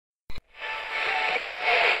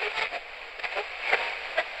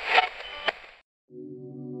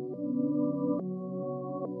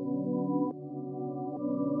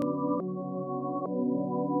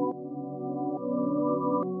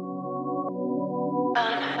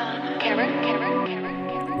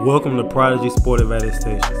Welcome to Prodigy Sport Advantage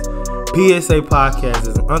Stations. P.S.A. podcast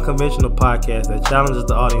is an unconventional podcast that challenges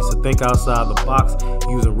the audience to think outside the box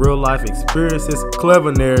using real-life experiences,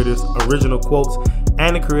 clever narratives, original quotes,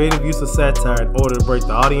 and the creative use of satire in order to break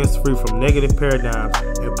the audience free from negative paradigms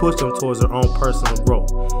and push them towards their own personal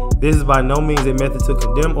growth. This is by no means a method to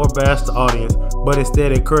condemn or bash the audience, but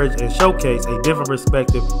instead encourage and showcase a different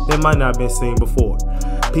perspective that might not have been seen before.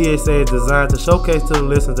 P.S.A. is designed to showcase to the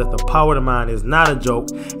listeners that the power of the mind is not a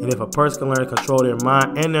joke, and if a person can learn to control their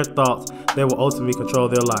mind and their thoughts, they will ultimately control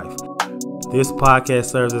their life. This podcast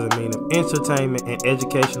serves as a means of entertainment and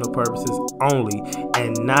educational purposes only,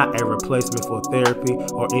 and not a replacement for therapy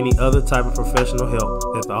or any other type of professional help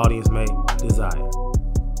that the audience may desire.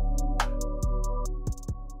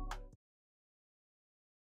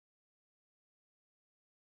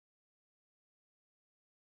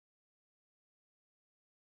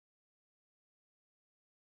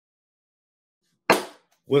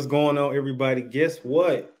 What's going on, everybody? Guess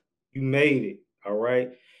what? You made it, all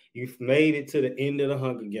right? You've made it to the end of the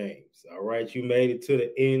Hunger Games, all right? You made it to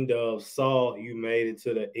the end of Saw. You made it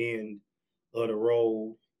to the end of the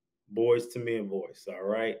road, Boys to Men voice, all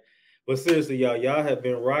right? But seriously, y'all have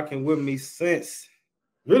been rocking with me since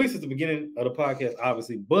the beginning of the podcast,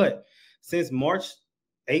 obviously, but since March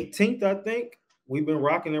 18th, I think, we've been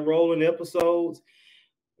rocking and rolling episodes.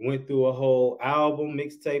 Went through a whole album,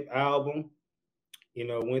 mixtape album.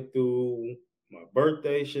 Went through my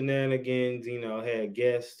birthday shenanigans, had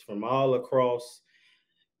guests from all across,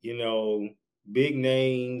 big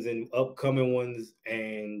names and upcoming ones.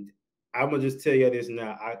 And I'm going to just tell you this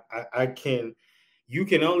now. You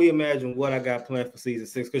can only imagine what I got planned for season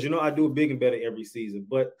 6. Because, I do big and better every season.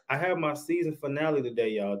 But I have my season finale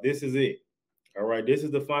today, y'all. This is it. All right. This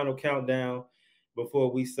is the final countdown before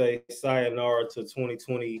we say sayonara to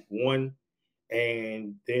 2021.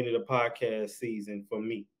 And the end of the podcast season for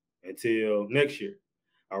me until next year.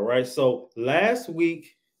 All right. So last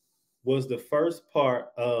week was the first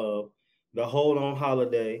part of the Hold On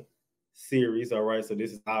Holiday series. All right. So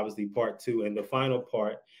this is obviously part 2 and the final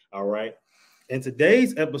part. All right. And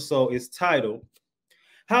today's episode is titled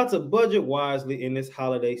How to Budget Wisely in This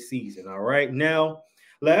Holiday Season. All right. Now,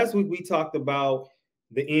 last week we talked about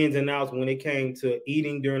the ins and outs when it came to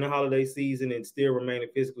eating during the holiday season and still remaining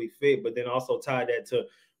physically fit, but then also tie that to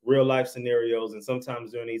real life scenarios. And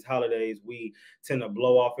sometimes during these holidays, we tend to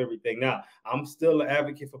blow off everything. Now, I'm still an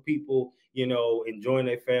advocate for people, enjoying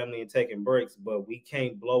their family and taking breaks, but we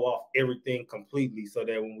can't blow off everything completely so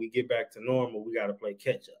that when we get back to normal, we got to play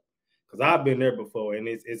catch up. Because I've been there before and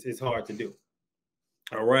it's hard to do.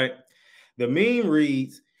 All right. The meme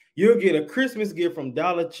reads, you'll get a Christmas gift from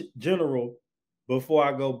Dollar General before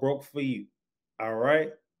I go broke for you. All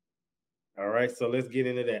right. So let's get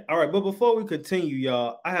into that. All right. But before we continue,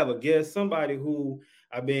 y'all, I have a guest, somebody who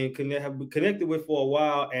I've been connected with for a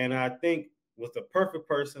while, and I think was the perfect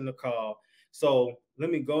person to call. So let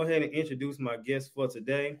me go ahead and introduce my guest for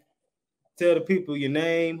today. Tell the people your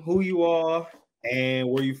name, who you are, and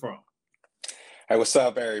where you from. Hey, what's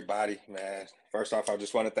up, everybody, man? First off, I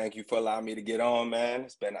just want to thank you for allowing me to get on, man.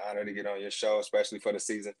 It's been an honor to get on your show, especially for the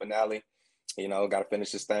season finale. Got to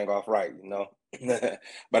finish this thing off right,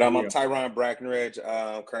 But I'm Tyron Brackenridge,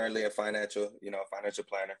 currently a financial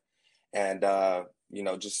planner. And,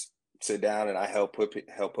 just sit down and I help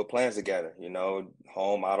put plans together,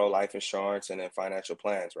 home, auto, life insurance, and then financial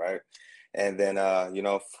plans, right? And then,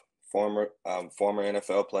 former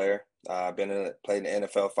NFL player. I've played in the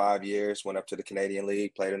NFL 5 years, went up to the Canadian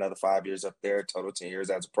League, played another 5 years up there, total 10 years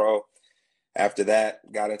as a pro. After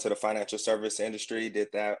that, got into the financial service industry, did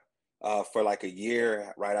that for like a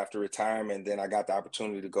year right after retirement. Then I got the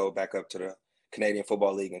opportunity to go back up to the Canadian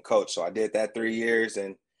Football League and coach. So I did that 3 years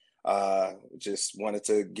and just wanted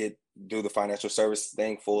to do the financial service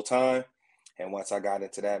thing full time. And once I got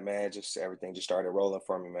into that, man, just everything just started rolling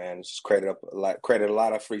for me, man. It just created a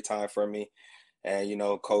lot of free time for me. And,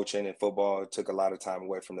 coaching and football took a lot of time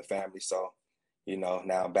away from the family. So,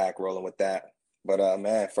 now I'm back rolling with that. But,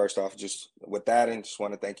 man, first off, just with that, and just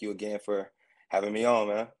want to thank you again for having me on,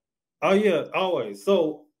 man. Oh, yeah, always.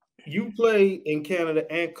 So you played in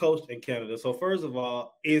Canada and coached in Canada. So first of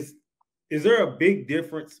all, is there a big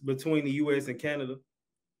difference between the U.S. and Canada?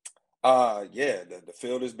 Yeah, the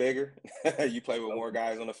field is bigger. You play with more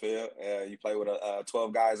guys on the field. You play with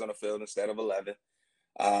 12 guys on the field instead of 11.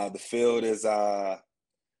 The field is, I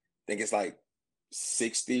think it's like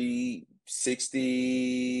 60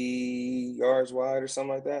 yards wide or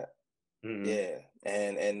something like that. Mm-hmm. Yeah.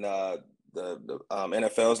 And the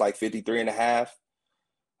NFL is like 53 and a half.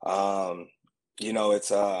 It's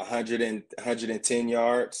 110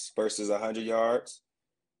 yards versus 100 yards.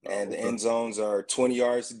 And the end zones are 20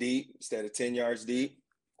 yards deep instead of 10 yards deep.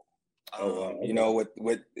 You know,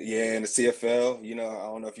 with in the CFL, you know, I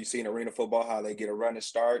don't know if you've seen arena football, how they get a running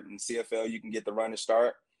start. In CFL, you can get the running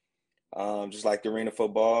start. Just like the arena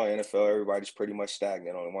football, NFL, everybody's pretty much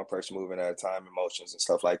stagnant, only one person moving at a time, emotions and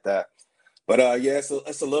stuff like that. But yeah,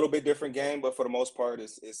 it's a little bit different game, but for the most part,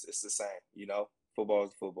 it's the same. You know, football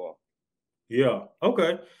is football. Yeah.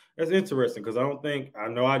 Okay. That's interesting because I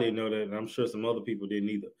know I didn't know that, and I'm sure some other people didn't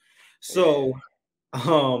either. So,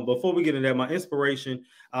 before we get into that, my inspiration,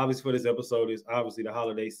 obviously, for this episode is obviously the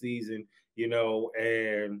holiday season, you know,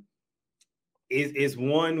 and it's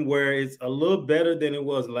one where it's a little better than it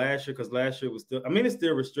was last year because last year was still, I mean, it's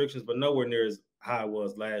still restrictions, but nowhere near as high it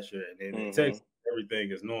was last year. And in Texas,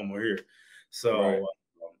 everything is normal here. So,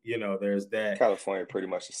 you know, there's that. California, pretty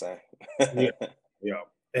much the same. Yeah.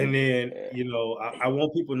 And then, you know, I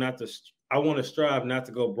want people I want to strive not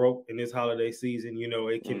to go broke in this holiday season. You know,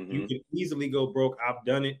 you can easily go broke. I've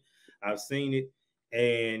done it. I've seen it.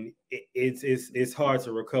 And it's hard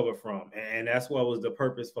to recover from. And that's what was the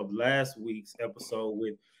purpose of last week's episode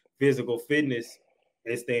with physical fitness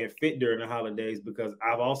and staying fit during the holidays, because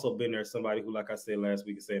I've also been there, somebody who, like I said last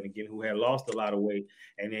week and saying again, who had lost a lot of weight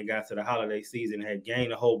and then got to the holiday season, had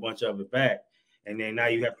gained a whole bunch of it back. And then now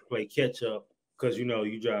you have to play catch up because, you know,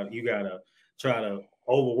 you gotta try to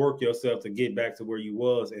overwork yourself to get back to where you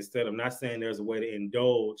was, instead of, not saying there's a way to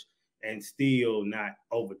indulge and still not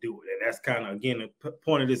overdo it. And that's kind of, again, the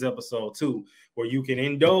point of this episode too, where you can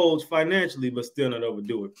indulge financially, but still not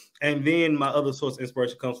overdo it. And then my other source of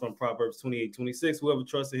inspiration comes from Proverbs 28:26. Whoever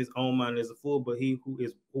trusts in his own mind is a fool, but he who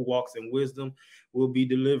walks in wisdom will be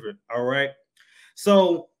delivered. All right.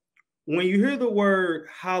 So when you hear the word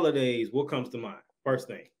holidays, what comes to mind? First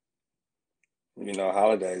thing. You know,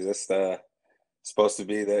 holidays, it's supposed to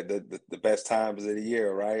be the best times of the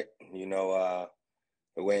year, right? You know,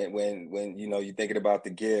 when you know, you're thinking about the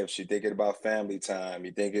gifts, you're thinking about family time,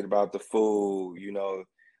 you're thinking about the food, you know,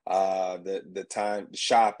 the time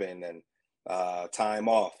shopping and time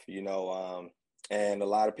off, you know, and a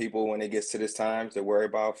lot of people, when it gets to this time, they worry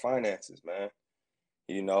about finances, man.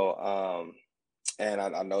 You know, and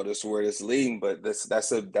I know this is where it's leading, but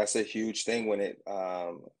that's a huge thing when it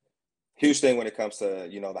comes to,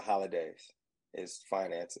 you know, the holidays, is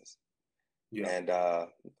finances. Yeah. And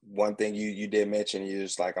one thing you did mention, you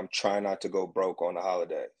was like, I'm trying not to go broke on the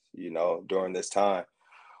holidays, you know, during this time.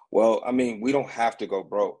 Well, I mean, we don't have to go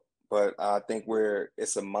broke, but I think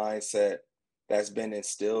it's a mindset that's been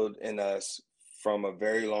instilled in us from a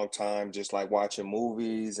very long time, just like watching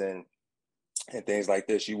movies and things like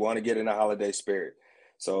this. You want to get in the holiday spirit.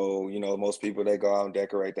 So, you know, most people, they go out and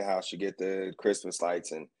decorate the house. You get the Christmas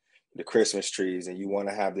lights and the Christmas trees, and you want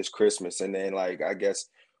to have this Christmas. And then, like, I guess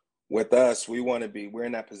with us, we're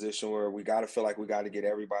in that position where we got to feel like we got to get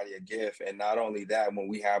everybody a gift. And not only that, when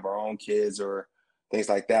we have our own kids or things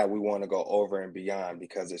like that, we want to go over and beyond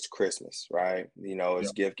because it's Christmas, right? You know,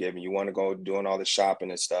 it's gift giving. You want to go doing all the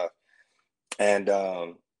shopping and stuff. And,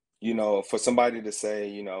 you know, for somebody to say,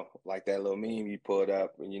 you know, like that little meme you pulled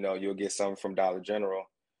up, you know, you'll get something from Dollar General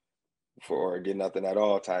or get nothing at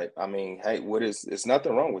all type. I mean, hey, it's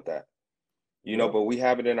nothing wrong with that. You know, but we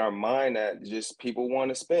have it in our mind that just people want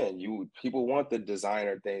to spend. People want the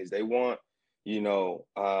designer things. They want, you know,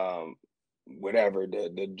 whatever,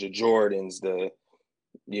 the Jordans,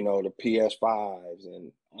 you know, the PS5s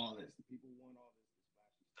and all this. People want all this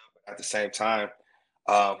stuff. But at the same time,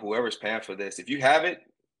 whoever's paying for this, if you have it,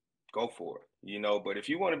 go for it. You know, but if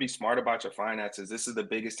you want to be smart about your finances, this is the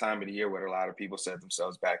biggest time of the year where a lot of people set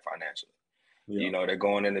themselves back financially. Yeah. You know, they're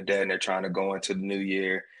going into debt and they're trying to go into the new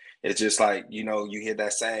year. It's just like, you know, you hear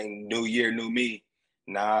that saying, new year, new me.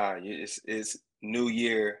 Nah, it's new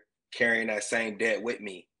year carrying that same debt with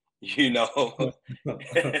me, you know.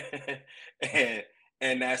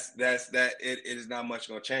 and that's that it is not much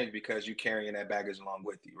going to change because you're carrying that baggage along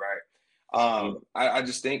with you, right? I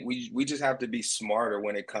just think we just have to be smarter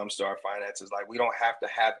when it comes to our finances. Like, we don't have to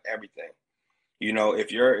have everything. You know,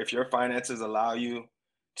 if your finances allow you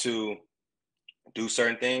to do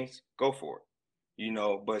certain things, go for it. You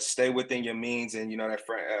know, but stay within your means. And you know that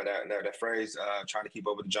phrase, trying to keep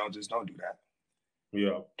up with the Joneses. Don't do that.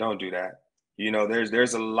 Yeah, don't do that. You know,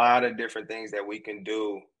 there's a lot of different things that we can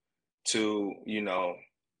do to, you know,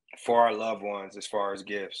 for our loved ones as far as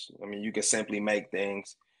gifts. I mean, you can simply make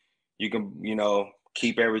things. You can, you know,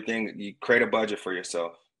 keep everything. You create a budget for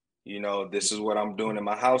yourself. You know, this is what I'm doing in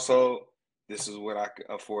my household. This is what I can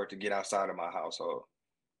afford to get outside of my household.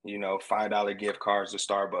 You know, $5 gift cards to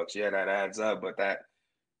Starbucks. Yeah, that adds up, but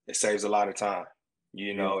it saves a lot of time.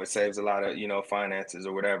 You know, it saves a lot of, you know, finances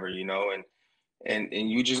or whatever, you know, And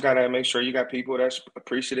you just gotta make sure you got people that's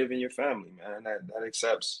appreciative in your family, man, that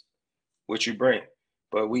accepts what you bring.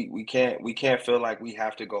 But we can't feel like we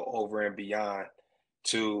have to go over and beyond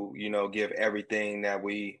to, give everything that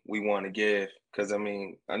we want to give. Because I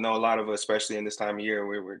mean, I know a lot of us, especially in this time of year,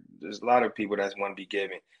 there's a lot of people that want to be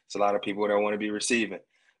giving. It's a lot of people that want to be receiving,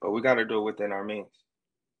 but we got to do it within our means.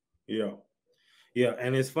 Yeah. Yeah,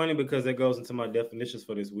 and it's funny because it goes into my definitions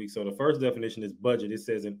for this week. So the first definition is budget. It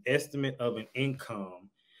says an estimate of an income,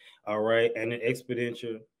 all right, and an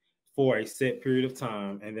expenditure for a set period of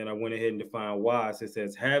time. And then I went ahead and defined why. So it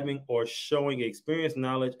says having or showing experience,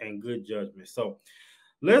 knowledge, and good judgment. So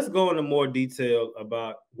let's go into more detail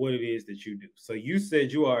about what it is that you do. So you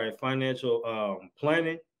said you are a financial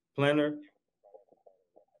planner.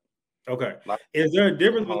 Okay. Is there a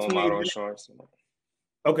difference between auto insurance?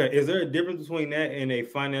 Okay, is there a difference between that and a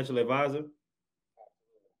financial advisor?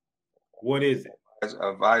 What is it? As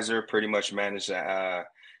advisor, pretty much manage you have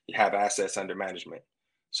assets under management.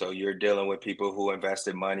 So you're dealing with people who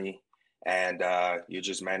invested money, and you're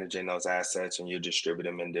just managing those assets, and you distribute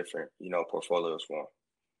them in different, portfolios for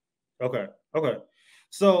Okay. Okay.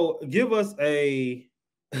 So give us a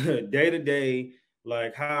day-to-day,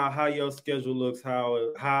 like how your schedule looks,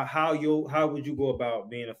 how would you go about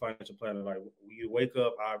being a financial planner? Like you wake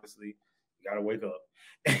up, obviously, you gotta wake up.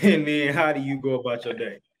 And then how do you go about your them.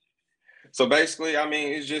 day? So basically, I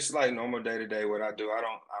mean, it's just like normal day to day what I do. I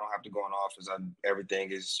don't have to go in office.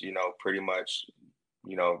 Everything is, pretty much,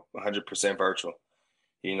 100% virtual.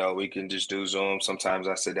 We can just do Zoom. Sometimes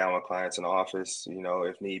I sit down with clients in the office,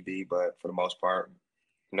 if need be, but for the most part,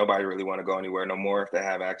 nobody really want to go anywhere no more if they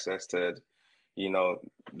have access to, you know,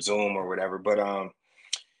 Zoom or whatever. But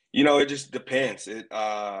it just depends.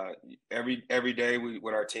 Every day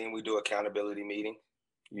with our team we do accountability meeting,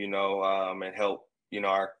 and help,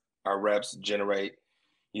 our reps generate,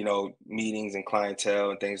 meetings and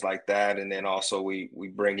clientele and things like that. And then also we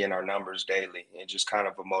bring in our numbers daily and just kind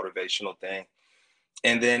of a motivational thing.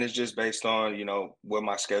 And then it's just based on, what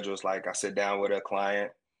my schedule is like. I sit down with a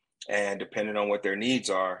client, and depending on what their needs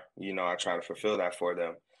are, I try to fulfill that for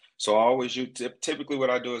them. So I always typically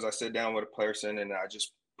what I do is I sit down with a person and I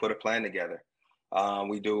just put a plan together.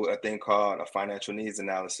 We do a thing called a financial needs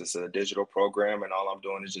analysis, a digital program, and all I'm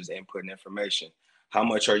doing is just inputting information. How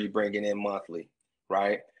much are you bringing in monthly,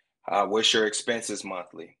 right? What's your expenses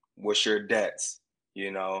monthly? What's your debts?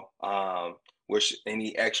 What's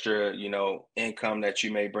any extra, income that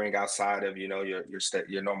you may bring outside of,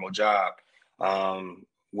 your normal job?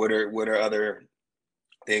 What are other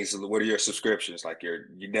things? What are your subscriptions, like your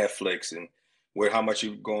Netflix, and how much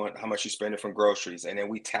you spending from groceries? And then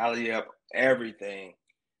we tally up everything.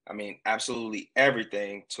 I mean, absolutely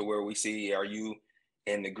everything, to where we see, are you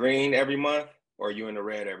in the green every month, or are you in the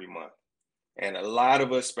red every month? And a lot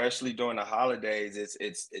of us, especially during the holidays,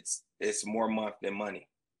 it's more month than money.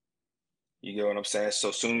 You get what I'm saying? So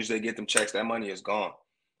as soon as they get them checks, that money is gone.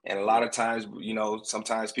 And a lot of times,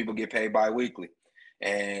 sometimes people get paid bi-weekly,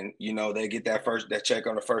 and they get that check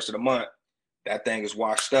on the first of the month. That thing is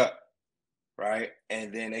washed up, right?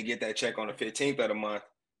 And then they get that check on the 15th of the month.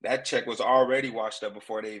 That check was already washed up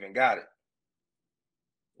before they even got it.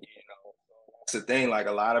 That's the thing. Like,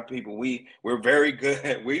 a lot of people, we're very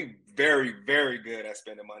good. We very, very good at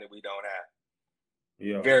spending money we don't have.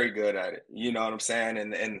 Yeah. Very good at it. You know what I'm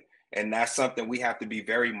saying? And that's something we have to be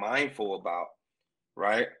very mindful about,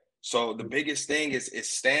 right? So the biggest thing is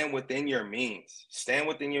stand within your means. Stand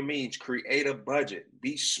within your means. Create a budget.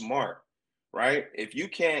 Be smart, right? If you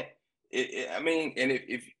can't, and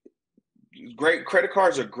if great credit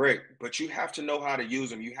cards are great, but you have to know how to use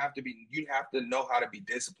them. You have to know how to be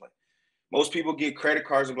disciplined. Most people get credit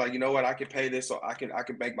cards and be like, you know what, I can pay this, so I can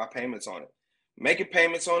make my payments on it. Making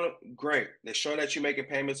payments on it, great. They're showing that you're making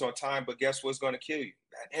payments on time, but guess what's going to kill you?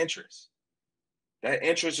 That interest. That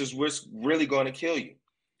interest is what's really going to kill you.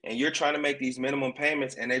 And you're trying to make these minimum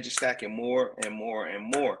payments, and they're just stacking more and more and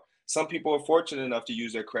more. Some people are fortunate enough to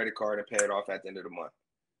use their credit card and pay it off at the end of the month.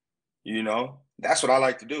 That's what I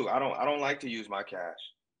like to do. I don't like to use my cash.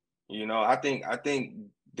 I think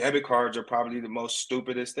debit cards are probably the most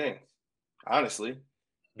stupidest things, honestly,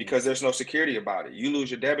 because there's no security about it. You lose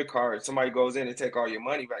your debit card, somebody goes in and take all your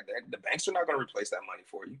money back. The banks are not going to replace that money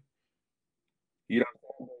for you.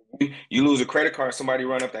 You lose a credit card, somebody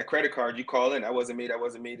run up that credit card, you call in, that wasn't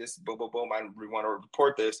me, this, boom, boom, boom, I want to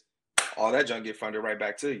report this. All that junk get funded right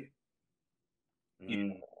back to you.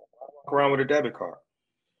 You walk around with a debit card.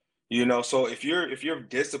 So if you're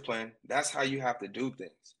disciplined, that's how you have to do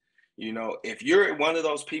things. If you're one of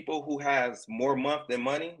those people who has more month than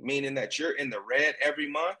money, meaning that you're in the red every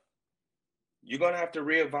month, you're going to have to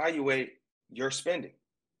reevaluate your spending.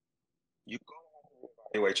 You're going to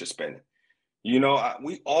evaluate your spending. You know,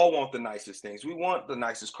 we all want the nicest things. We want the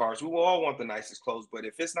nicest cars. We all want the nicest clothes. But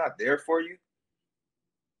if it's not there for you,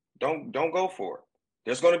 don't go for it.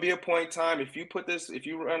 There's going to be a point in time if you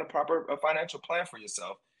run a financial plan for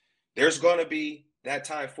yourself, there's going to be that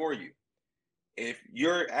time for you. If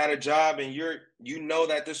you're at a job and you know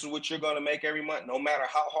that this is what you're going to make every month, no matter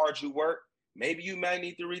how hard you work, maybe you might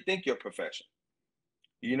need to rethink your profession.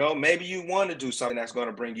 You know, maybe you want to do something that's going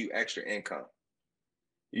to bring you extra income.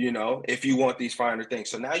 You know, if you want these finer things.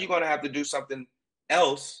 So now you're going to have to do something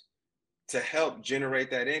else to help generate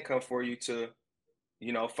that income for you to,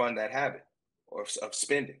 you know, fund that habit of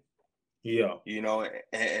spending. Yeah. You know,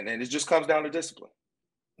 and it just comes down to discipline.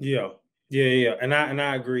 Yeah. And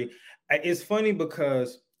I agree. It's funny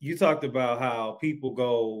because you talked about how people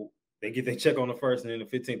go, they get their check on the 1st and then the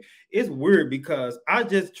 15th. It's weird because I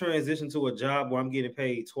just transitioned to a job where I'm getting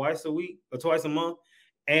paid twice a week or twice a month.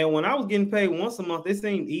 And when I was getting paid once a month, it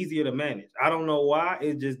seemed easier to manage. I don't know why,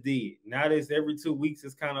 it just did. Now this every 2 weeks,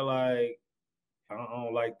 it's kind of like, I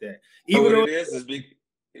don't like that. Even though it is big.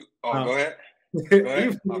 Oh, go ahead.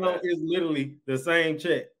 Even though it's literally the same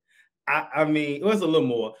check. I mean, it was a little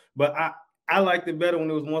more, but I liked it better when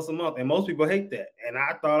it was once a month. And most people hate that. And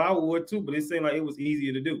I thought I would too, but it seemed like it was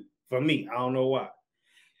easier to do for me. I don't know why.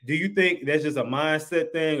 Do you think that's just a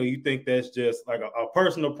mindset thing, or you think that's just like a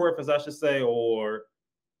personal preference, I should say, or,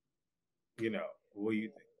 you know, what do you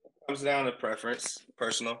think? It comes down to preference,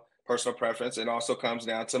 personal preference. It also comes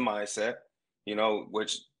down to mindset, you know,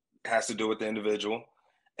 which has to do with the individual.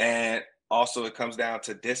 And also it comes down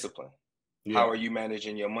to discipline. Yeah. How are you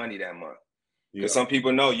managing your money that month? Because some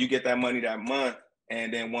people know you get that money that month,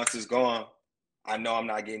 and then once it's gone, I know I'm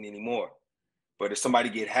not getting any more. But if somebody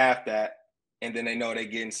get half that, and then they know they're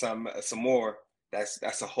getting some more,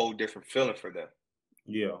 that's a whole different feeling for them.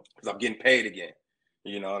 Yeah. Because I'm getting paid again.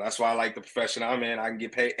 You know, that's why I like the profession I'm in. I can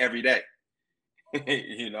get paid every day.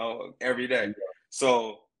 You know, every day. Yeah.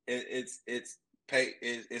 So it's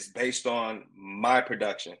based on my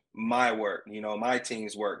production, my work, you know, my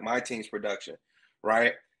team's work, my team's production,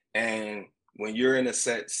 right? And when you're in a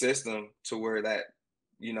set system to where that,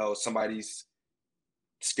 you know, somebody's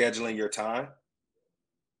scheduling your time,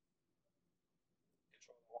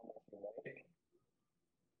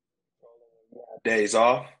 days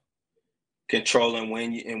off, controlling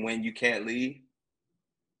when you can't leave,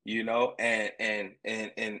 you know, and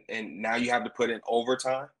now you have to put in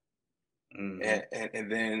overtime.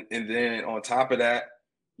 Mm-hmm. And then on top of that,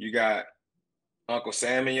 you got Uncle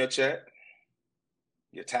Sam in your check.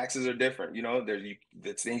 Your taxes are different, you know.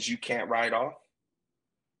 There's things you can't write off,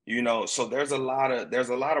 you know. So there's a lot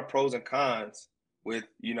of pros and cons with,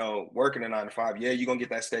 you know, working a 9 to 5. Yeah, you're gonna get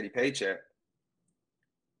that steady paycheck,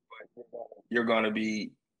 but you're gonna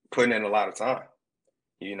be putting in a lot of time.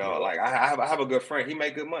 You know, like I have a good friend. He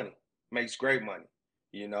makes good money, makes great money,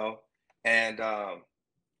 you know, and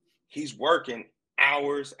he's working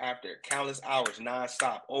hours after countless hours,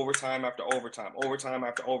 nonstop, overtime after overtime, overtime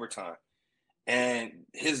after overtime. And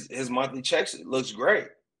his monthly checks looks great.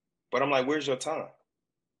 But I'm like, where's your time?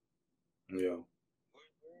 Yeah.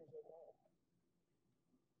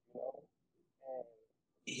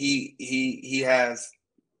 He has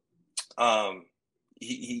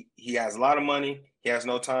he has a lot of money, he has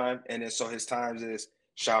no time, and then so his time is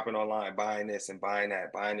shopping online, buying this and buying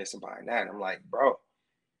that, buying this and buying that. And I'm like, bro,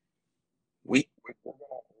 we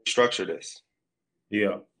structure this.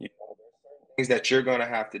 Yeah. You know, things that you're gonna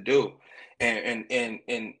have to do. And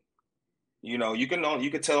you know, you can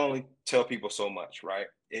only tell people so much, right?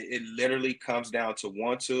 It literally comes down to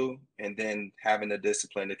want to, and then having the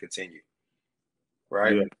discipline to continue,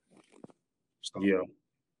 right? Yeah. So, yeah.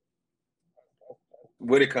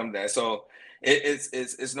 Would it come down? So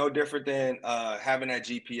it's no different than having that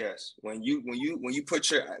GPS. When you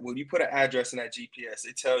put an address in that GPS,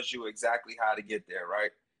 it tells you exactly how to get there, right?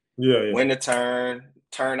 Yeah. When to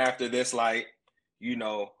turn after this light, you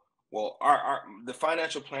know. Well, the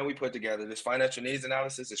financial plan we put together, this financial needs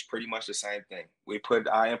analysis, is pretty much the same thing.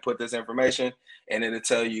 I input this information, and it'll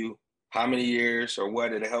tell you how many years or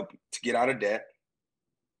what it'll help to get out of debt.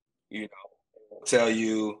 You know, tell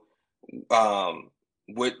you how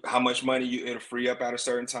much money it'll free up at a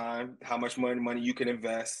certain time, how much money you can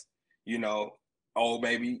invest. You know,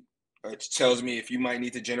 maybe it tells me if you might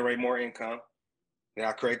need to generate more income. Then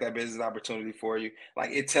I'll create that business opportunity for you.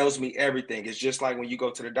 Like, it tells me everything. It's just like when you go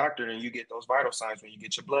to the doctor and you get those vital signs when you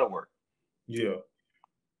get your blood work. Yeah.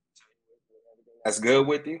 That's good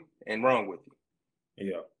with you and wrong with you.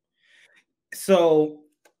 Yeah. So,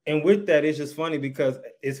 and with that, it's just funny because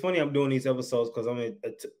it's funny I'm doing these episodes because I'm in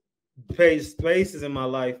spaces in my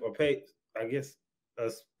life, or I guess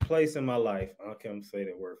a place in my life. I can't say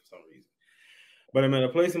that word for some reason, but I'm at a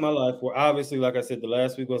place in my life where obviously, like I said, the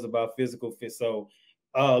last week was about physical fit. So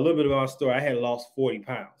a little bit about my story. I had lost 40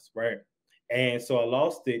 pounds, right? And so I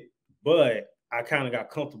lost it, but I kind of got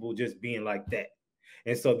comfortable just being like that.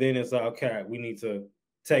 And so then it's like, okay, we need to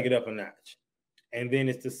take it up a notch. And then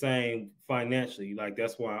it's the same financially. Like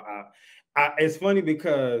that's why it's funny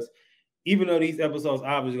because even though these episodes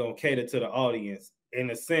obviously gonna cater to the audience, in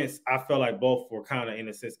a sense, I felt like both were kind of in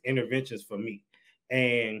a sense interventions for me.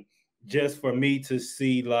 And just for me to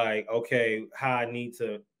see like, okay, how I need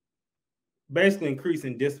to basically increase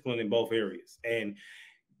in discipline in both areas. And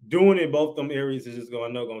doing it in both them areas is just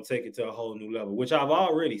going to take it to a whole new level, which I've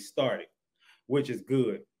already started, which is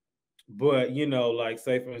good. But, you know, like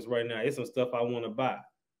say for instance, right now, it's some stuff I want to buy.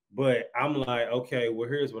 But I'm like, okay, well,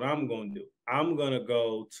 here's what I'm going to do. I'm going to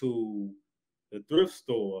go to the thrift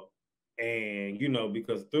store and, you know,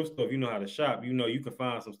 because thrift store, if you know how to shop, you know, you can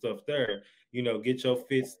find some stuff there, you know, get your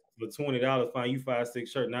fits for $20, find you 5-6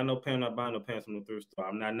 shirts. Not no pants, not buying no pants from the thrift store.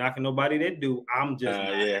 I'm not knocking nobody that do. I'm just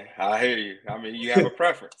not. Yeah, I hear you. I mean, you have a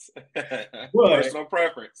preference, But personal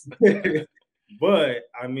preference. but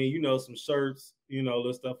I mean, you know, some shirts, you know,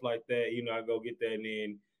 little stuff like that. You know, I go get that and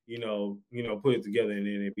then, put it together and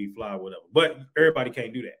then it be fly, whatever. But everybody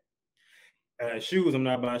can't do that. Shoes, I'm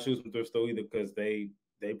not buying shoes from thrift store either because they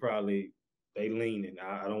probably leaning.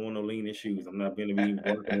 I don't want no leaning shoes. I'm not going to be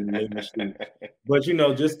working in leaning shoes. But you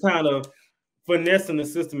know, just kind of finessing the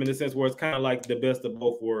system in the sense where it's kind of like the best of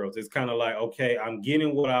both worlds. It's kind of like, okay, I'm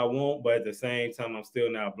getting what I want, but at the same time, I'm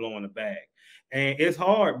still now blowing the bag. And it's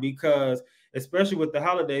hard because, especially with the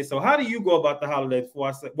holidays. So how do you go about the holidays? Before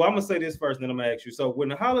I say, well, I'm going to say this first, and then I'm going to ask you. So when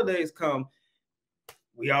the holidays come,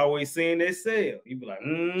 we always seeing that sale. You be like,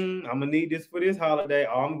 I'm going to need this for this holiday.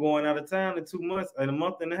 Oh, I'm going out of town in 2 months, in a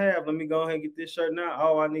month and a half. Let me go ahead and get this shirt now.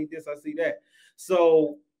 Oh, I need this. I see that.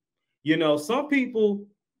 So, you know, some people,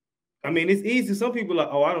 I mean, it's easy. Some people are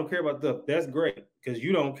like, oh, I don't care about that. That's great because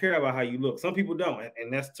you don't care about how you look. Some people don't,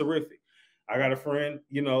 and that's terrific. I got a friend,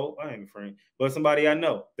 you know, I ain't a friend, but somebody I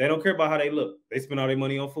know. They don't care about how they look. They spend all their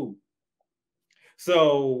money on food.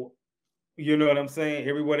 So, you know what I'm saying?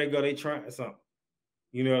 Everywhere they go, they try something.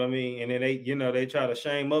 You know what I mean? And then they try to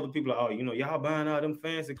shame other people. Like, oh, you know, y'all buying all them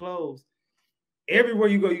fancy clothes. Everywhere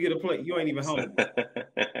you go, you get a plate. You ain't even hungry.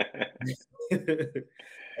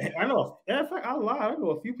 I know. In fact, I lie. I know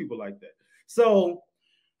a few people like that. So,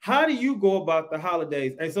 how do you go about the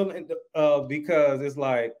holidays? And so, because it's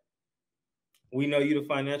like we know you're the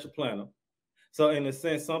financial planner. So, in a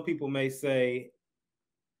sense, some people may say,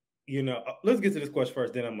 you know, let's get to this question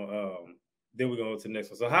first. Then then we're going to the next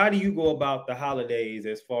one. So, how do you go about the holidays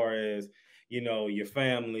as far as your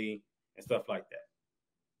family and stuff like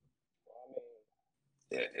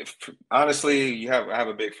that? Honestly, I have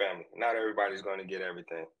a big family. Not everybody's going to get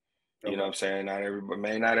everything. You know what I'm saying? Not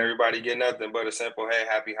everybody get nothing but a simple, hey,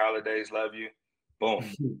 happy holidays, love you. Boom.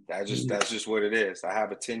 That's just what it is. I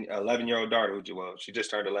have a 11-year-old daughter she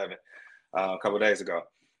just turned 11 a couple of days ago.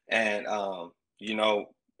 And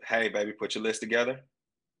hey, baby, put your list together.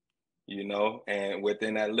 And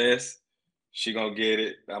within that list, she gonna get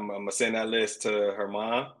it. I'm gonna send that list to her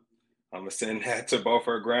mom. I'm gonna send that to both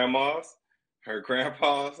her grandmas, her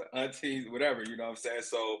grandpas, aunties, whatever. You know what I'm saying?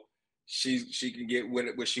 So she can get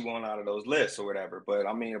what she want out of those lists or whatever. But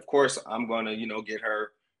I mean, of course, I'm gonna get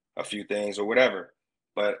her a few things or whatever.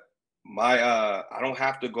 But I don't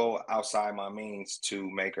have to go outside my means to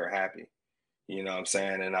make her happy. You know what I'm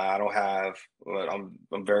saying? And I don't have,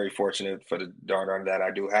 I'm very fortunate for the daughter that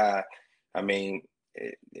I do have. I mean,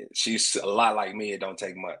 she's a lot like me. It don't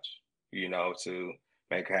take much, to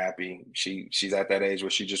make her happy. She's at that age where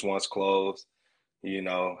she just wants clothes.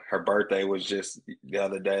 Her birthday was just the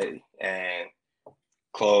other day, and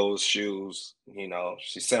clothes, shoes,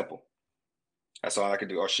 she's simple. That's all I could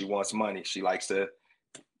do. Or she wants money. She likes to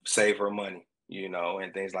save her money,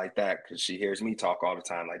 and things like that, because she hears me talk all the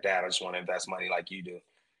time like, Dad, I just want to invest money like you do.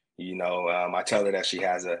 I tell her that she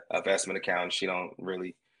has a investment account. She don't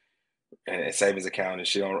really, and a savings account,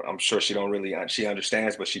 and I'm sure she don't really, she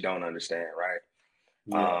understands, but she don't understand, right?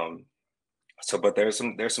 Yeah. But there's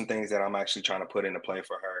some things that I'm actually trying to put into play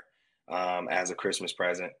for her as a Christmas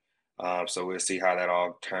present. So we'll see how that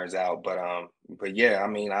all turns out. But yeah, I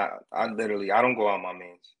mean, I literally, I don't go out my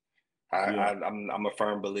means. I'm a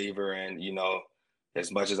firm believer in,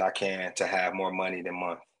 as much as I can to have more money than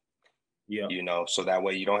month. Yeah. So that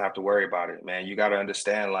way you don't have to worry about it, man. You got to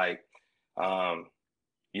understand, like,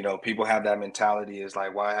 people have that mentality is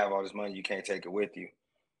like, why have all this money? You can't take it with you.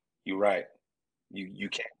 You're right. You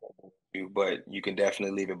can't, but you can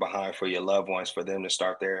definitely leave it behind for your loved ones, for them to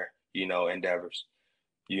start their, endeavors.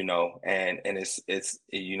 you know, and it's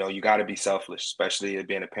you know, you got to be selfish, especially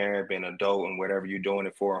being a parent, being an adult, and whatever you're doing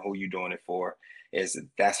it for and who you're doing it for.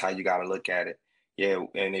 That's how you got to look at it. Yeah,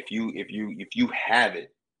 and if you have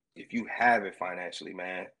it financially,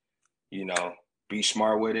 man, you know, be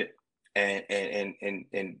smart with it and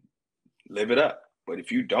live it up. But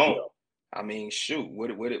if you don't, I mean, shoot,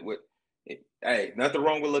 hey, nothing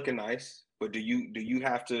wrong with looking nice, but do you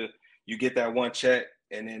have to, you get that one check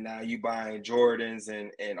and then now you buying Jordans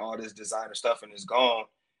and all this designer stuff and it's gone.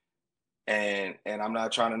 And I'm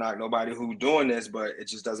not trying to knock nobody who's doing this, but it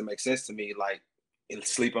just doesn't make sense to me. Like,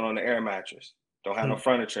 it's sleeping on the air mattress, don't have no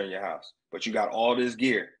furniture in your house, but you got all this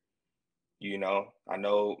gear. You know, I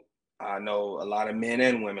know a lot of men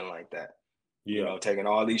and women like that. You know, taking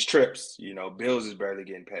all these trips, you know, bills is barely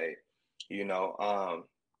getting paid. You know,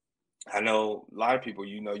 I know a lot of people,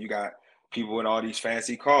 you know, you got people with all these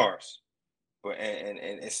fancy cars, but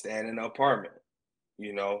and staying in an apartment,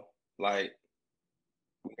 you know, like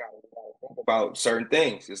we gotta think about certain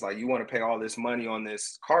things. It's like, you want to pay all this money on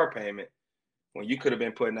this car payment when you could have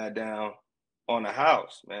been putting that down on a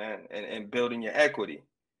house, man, and building your equity,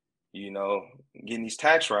 you know, getting these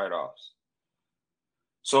tax write-offs.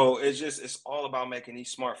 So it's all about making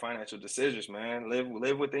these smart financial decisions, man.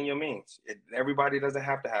 Live within your means. Everybody doesn't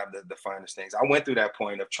have to have the finest things. I went through that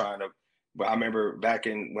point of trying to, but I remember back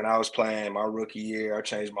when I was playing my rookie year, I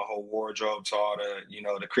changed my whole wardrobe to all the, you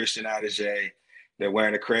know, the Christian Adige, they're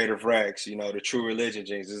wearing the Creative Rex, you know, the True Religion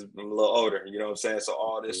jeans. This is a little older, you know what I'm saying? So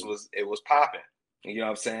all this was popping. You know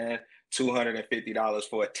what I'm saying? $250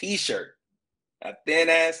 for a t-shirt, a thin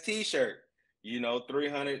ass t-shirt. You know,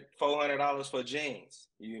 $300, $400 for jeans,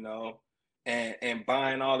 you know, and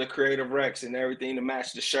buying all the Creative Rex and everything to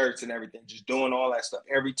match the shirts and everything, just doing all that stuff.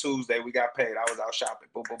 Every Tuesday we got paid. I was out shopping,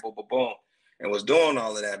 boom, boom, boom, boom, boom, and was doing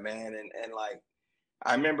all of that, man. And like,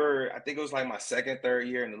 I remember, I think it was like my second, third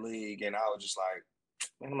year in the league, and I was just like,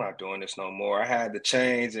 man, I'm not doing this no more. I had the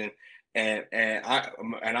chains and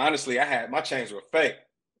honestly, I had, my chains were fake.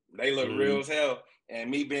 They looked real as hell. And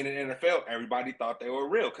me being in the NFL, everybody thought they were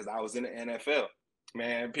real because I was in the NFL.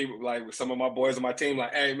 Man, people like, some of my boys on my team,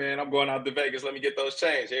 like, hey, man, I'm going out to Vegas. Let me get those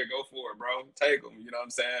chains. Here, go for it, bro. Take them. You know what I'm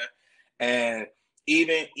saying? And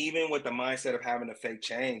even with the mindset of having a fake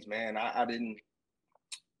chains, man,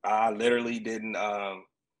 I literally didn't.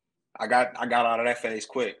 I got out of that phase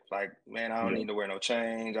quick. Like, man, I don't need to wear no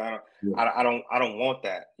chains. I don't want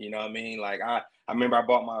that. You know what I mean? Like, I remember I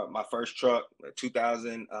bought my first truck,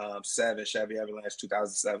 2007 Chevy Avalanche.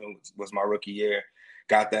 2007 was my rookie year.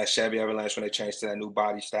 Got that Chevy Avalanche when they changed to that new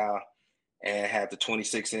body style, and had the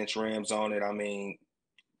 26-inch rims on it. I mean,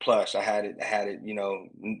 plush. I had it, you know,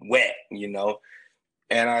 wet, you know.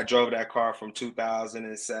 And I drove that car from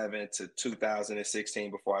 2007 to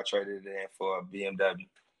 2016 before I traded it in for a BMW.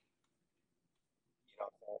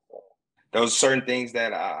 Those certain things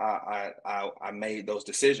that I made those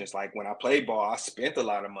decisions. Like, when I played ball, I spent a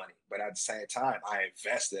lot of money, but at the same time, I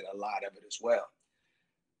invested a lot of it as well.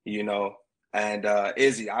 You know, and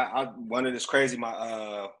Izzy, I one of this crazy.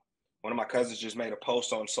 One of my cousins just made a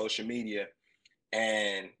post on social media,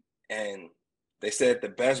 and they said the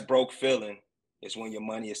best broke feeling is when your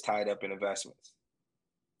money is tied up in investments.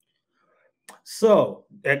 So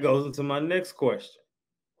that goes into my next question.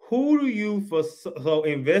 Who do you so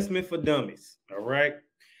investment for dummies? All right.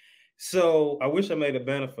 So I wish I made a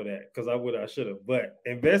banner for that, because I should have. But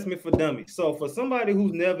investment for dummies. So for somebody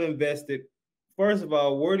who's never invested, first of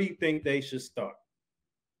all, where do you think they should start?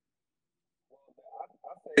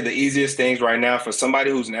 The easiest things right now for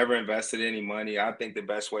somebody who's never invested any money, I think the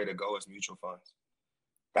best way to go is mutual funds.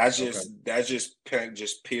 That's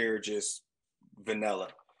just pure vanilla.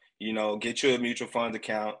 You know, get you a mutual fund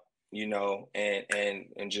account, you know, and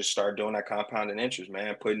just start doing that compounding interest,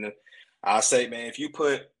 man. I'll say, man, if you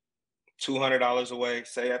put $200 away,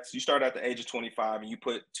 say you start at the age of 25 and you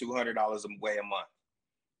put $200 away a month,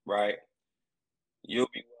 right? You'll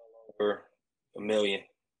be well over $1 million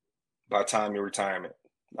by the time your retirement.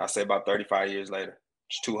 I say about 35 years later.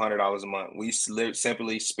 It's $200 a month. We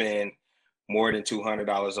simply spend more than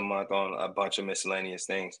 $200 a month on a bunch of miscellaneous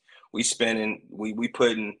things. We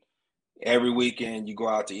putting every weekend you go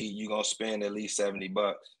out to eat, you're gonna spend at least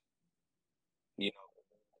 $70. You know,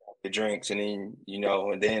 the drinks, and then, you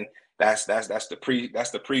know, and then that's the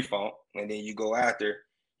pre-funk, and then you go after,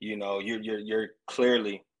 you know, you're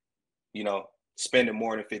clearly, you know, spending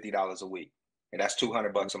more than $50 a week, and that's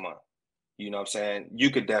 $200 a month. You know what I'm saying? You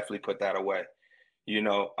could definitely put that away. You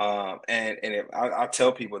know, and if I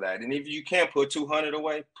tell people that, and if you can't put 200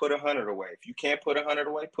 away, put 100 away. If you can't put 100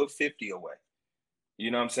 away, put 50 away. You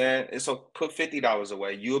know what I'm saying? And so put $50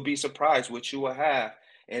 away. You'll be surprised what you will have.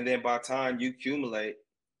 And then by the time you accumulate,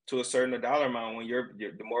 to a certain dollar amount. When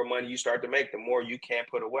the more money you start to make, the more you can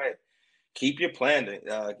put away. Keep your plan.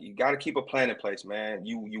 You got to keep a plan in place, man.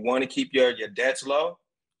 You want to keep your debts low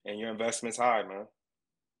and your investments high, man.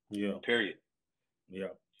 Yeah. Period. Yeah.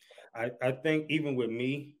 I think even with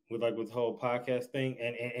me, with the whole podcast thing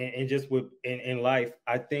and just in life,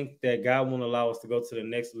 I think that God won't allow us to go to the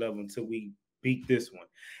next level until we beat this one.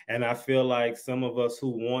 And I feel like some of us who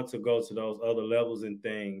want to go to those other levels and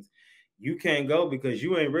things, you can't go because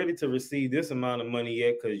you ain't ready to receive this amount of money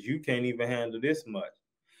yet, because you can't even handle this much.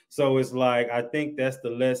 So it's like, I think that's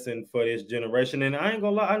the lesson for this generation. And I ain't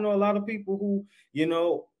gonna lie, I know a lot of people who,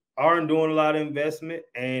 aren't doing a lot of investment,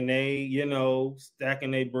 and they,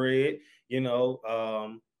 stacking their bread,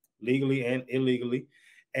 legally and illegally.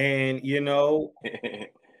 And,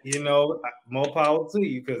 more power to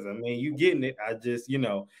you, because I mean, you getting it. I just,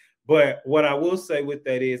 but what I will say with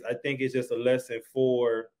that is, I think it's just a lesson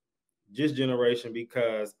for this generation,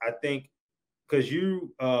 because I think, because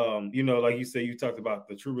like you say, you talked about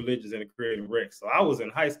the true religions and the creative Rex. So I was in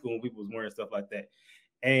high school when people was wearing stuff like that.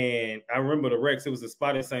 And I remember the Rex, it was a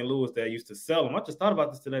spot in St. Louis that used to sell them. I just thought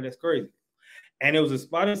about this today. That's crazy. And it was a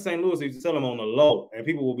spot in St. Louis that used to sell them on the low. And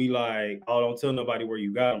people will be like, oh, don't tell nobody where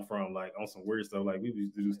you got them from, like on some weird stuff. Like we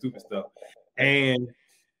used to do stupid stuff. And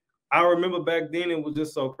I remember back then it was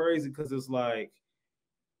just so crazy, because it's like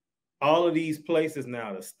all of these places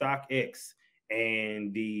now, the StockX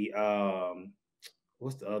and the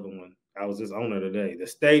what's the other one? I was just on it today. The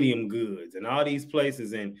Stadium Goods and all these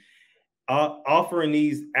places, and offering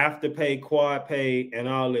these afterpay, quad pay, and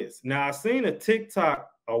all this. Now, I seen a TikTok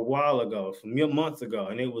a while ago, from months ago,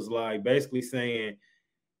 and it was like basically saying,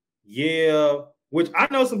 yeah, which I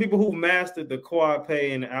know some people who mastered the quad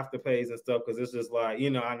pay and the afterpays and stuff, because it's just like,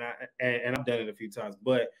 and I've done it a few times.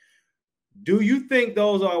 But do you think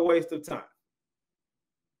those are a waste of time?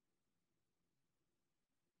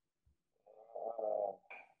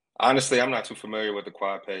 Honestly, I'm not too familiar with the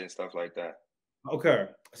quad pay and stuff like that. Okay,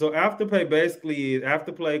 so afterpay basically is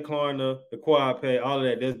afterpay, Klarna, the quad pay, all of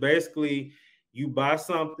that. That's basically you buy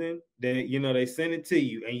something that they send it to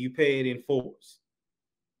you and you pay it in fours.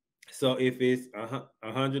 So if it's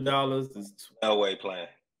 $100, it's Layaway plan.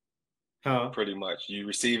 Huh? Pretty much, you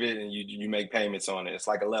receive it and you make payments on it. It's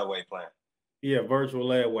like a layaway plan. Yeah, virtual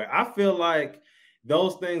layaway. I feel like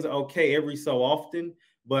those things are okay every so often,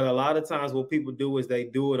 but a lot of times what people do is they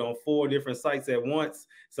do it on 4 different sites at once.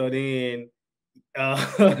 So then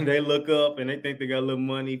they look up and they think they got a little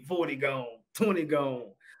money, 40 gone, 20 gone.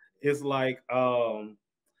 It's like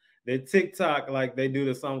the TikTok, like they do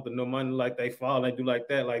the something, no money, like they fall, they do like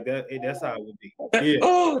that. That's how it would be. Yeah.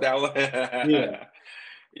 Oh, that was Yeah.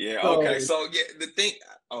 yeah. So, Okay. So yeah, the thing.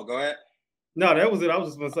 Oh, go ahead. No, that was it. I was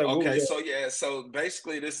just gonna say. Okay. So yeah. So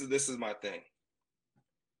basically, this is my thing.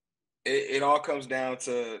 It all comes down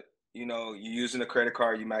to you using a credit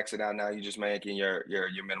card, you max it out. Now you're just making your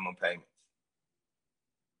minimum payments.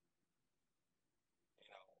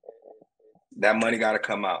 That money got to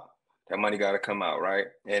come out. That money got to come out, right?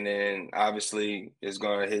 And then obviously it's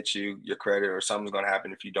going to hit your credit, or something's going to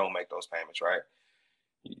happen if you don't make those payments, right?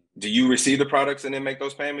 Do you receive the products and then make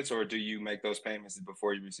those payments, or do you make those payments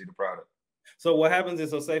before you receive the product? So what happens is,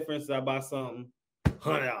 so say for instance, I buy something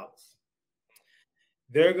 $100.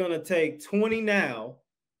 They're gonna take 20 now,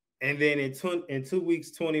 and then in 2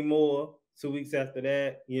 weeks, 20 more. 2 weeks after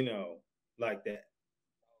that, like that.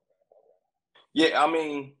 Yeah, I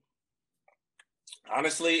mean,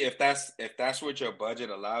 honestly, if that's what your budget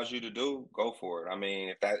allows you to do, go for it. I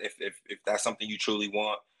mean, if that's something you truly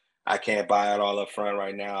want, I can't buy it all up front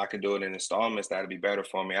right now. I can do it in installments. That'd be better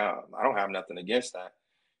for me. I don't have nothing against that.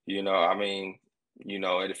 I mean,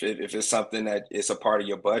 if it's something that it's a part of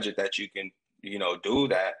your budget that you can, do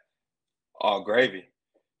that, all gravy.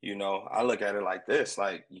 I look at it like this: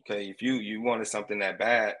 like, okay, if you wanted something that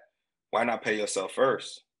bad, why not pay yourself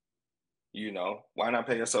first? Why not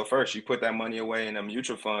pay yourself first? You put that money away in a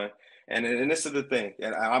mutual fund, and this is the thing.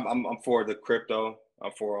 And I'm for the crypto.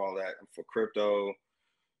 I'm for all that. I'm for crypto.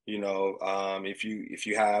 If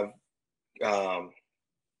you have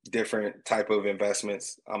different type of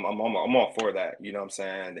investments, I'm all for that. You know what I'm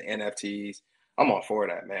saying? The NFTs, I'm all for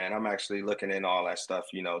that, man. I'm actually looking in all that stuff,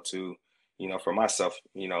 to for myself,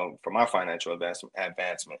 for my financial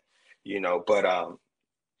advancement. But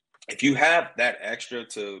if you have that extra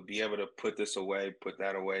to be able to put this away, put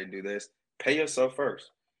that away, do this, pay yourself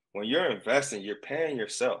first. When you're investing, you're paying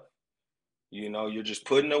yourself. You're just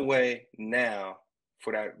putting away now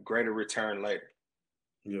for that greater return later.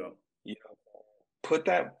 Yeah.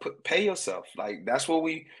 Pay yourself. Like, that's what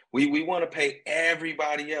we want to pay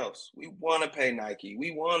everybody else. We want to pay Nike.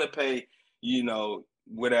 We want to pay,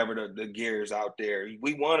 whatever the gears out there.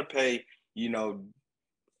 We want to pay, you know,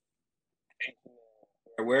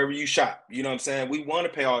 wherever you shop, you know what I'm saying? We want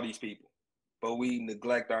to pay all these people, but we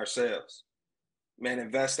neglect ourselves. Man,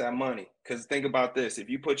 invest that money. Because think about this. If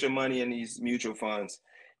you put your money in these mutual funds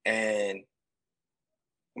and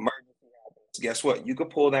emergency happens, guess what? You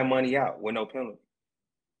could pull that money out with no penalty.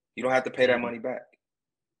 You don't have to pay that money back.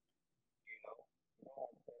 You don't have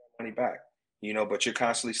to pay that money back. You know, but you're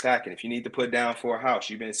constantly stacking. If you need to put down for a house,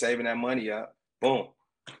 you've been saving that money up, boom,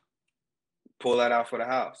 pull that out for the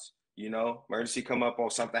house. You know, emergency come up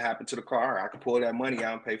or something happened to the car, I can pull that money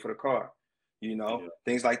out and pay for the car. You know,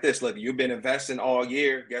 things like this. Look, you've been investing all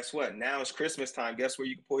year. Guess what? Now it's Christmas time. Guess where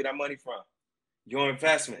you can pull that money from? Your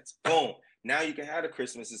investments. Boom. Now you can have the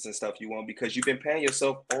Christmases and stuff you want because you've been paying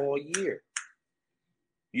yourself all year.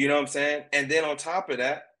 You know what I'm saying? And then on top of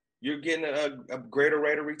that, you're getting a greater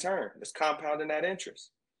rate of return. It's compounding that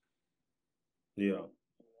interest. Yeah.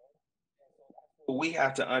 We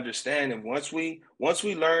have to understand, and once we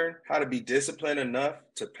learn how to be disciplined enough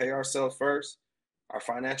to pay ourselves first, our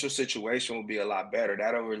financial situation will be a lot better.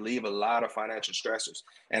 That'll relieve a lot of financial stressors.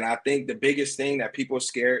 And I think the biggest thing that people are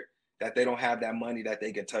scared that they don't have that money that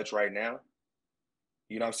they can touch right now.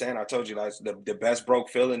 You know what I'm saying? I told you that's the best broke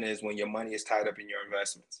feeling is when your money is tied up in your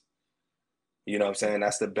investments. You know what I'm saying?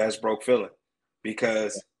 That's the best broke feeling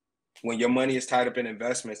because when your money is tied up in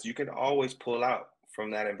investments, you can always pull out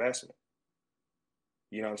from that investment.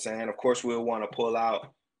 You know what I'm saying? Of course, we'll want to pull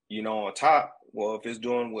out, you know, on top. Well,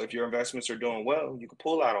 if your investments are doing well, you can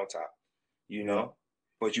pull out on top, you know,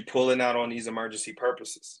 but you're pulling out on these emergency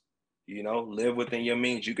purposes, you know, live within your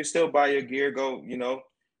means. You can still buy your gear, go, you know,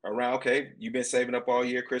 around, okay, you've been saving up all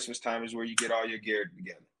year. Christmas time is where you get all your gear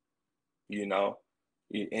together, you know,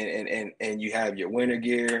 and you have your winter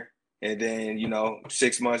gear. And then, you know,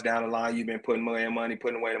 6 months down the line, you've been putting away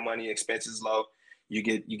the money, expenses low. You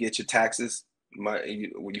get your taxes. When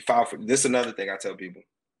you file for this, another thing I tell people,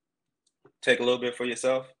 take a little bit for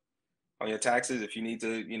yourself on your taxes. If you need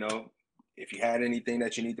to, you know, if you had anything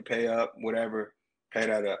that you need to pay up, whatever, pay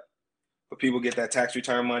that up. But people get that tax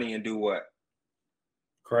return money and do what?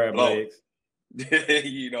 Crab legs.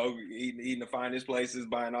 You know, eating the finest places,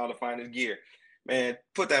 buying all the finest gear. Man,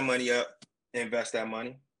 put that money up, invest that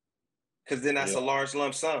money. Because then that's a large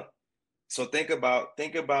lump sum. So think about,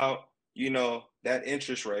 you know, that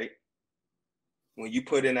interest rate when you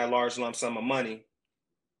put in that large lump sum of money,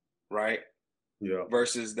 right? Yeah.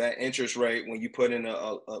 Versus that interest rate when you put in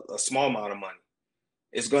a small amount of money.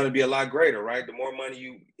 It's going to be a lot greater, right? The more money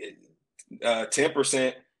you,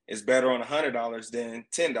 10% is better on $100 than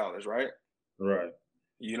 $10, right? Right.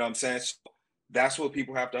 You know what I'm saying? So that's what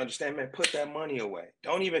people have to understand, man. Put that money away.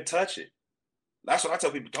 Don't even touch it. That's what I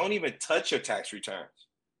tell people. Don't even touch your tax returns.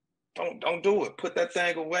 Don't do it. Put that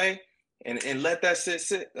thing away and let that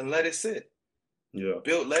sit and let it sit. Yeah.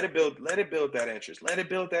 Let it build that interest. Let it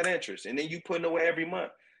build that interest. And then you putting away every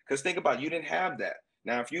month. Because think about it, you didn't have that.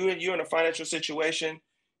 Now, if you're in a financial situation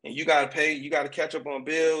and you got to pay, you got to catch up on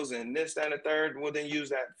bills and this, that, and the third, well, then use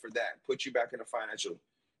that for that. Put you back in a financial,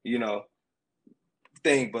 you know,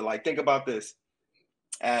 thing. But like, think about this.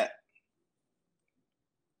 How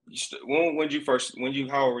old were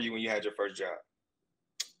you when you had your first job?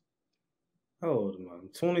 How old am I?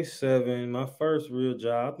 27. My first real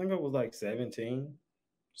job, I think I was like 17.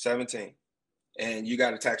 17. And you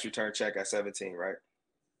got a tax return check at 17, right?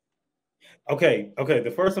 Okay.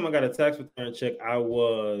 The first time I got a tax return check, I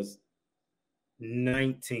was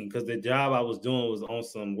 19 because the job I was doing was on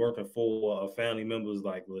some working for a family member's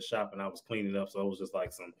like little shop, and I was cleaning up, so it was just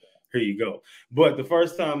like some here you go. But the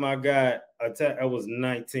first time I got a tax, I was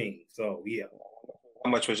 19. So yeah.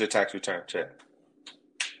 How much was your tax return check?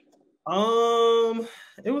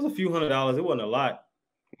 It was a few $100s. It wasn't a lot,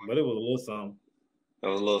 but it was a little something. It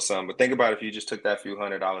was a little something. But think about if you just took that few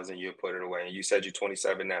 $100s and you put it away, and you said you're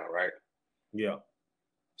 27 now, right? Yeah.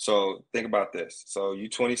 So think about this. So you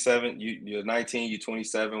 27, you're 19, you're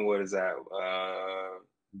 27. What is that?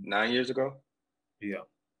 9 years ago? Yeah.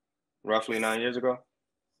 Roughly 9 years ago?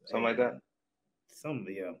 Something like that?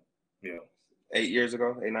 Yeah. 8 years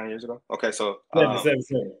ago? 9 years ago? Okay, so 7.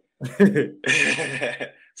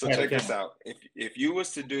 So check this out. If you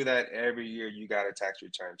was to do that every year, you got a tax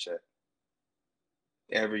return check.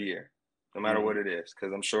 Every year, no matter what it is.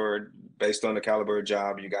 Because I'm sure based on the caliber of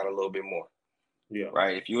job, you got a little bit more. Yeah.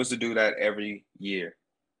 Right? If you was to do that every year,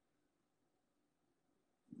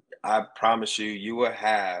 I promise you will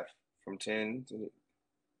have from 10 to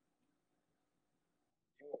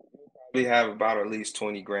probably have about at least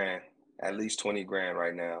 20 grand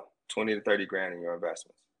right now, 20 to 30 grand in your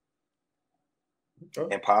investments.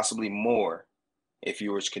 Okay. And possibly more if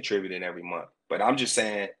you were contributing every month. But I'm just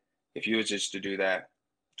saying, if you was just to do that,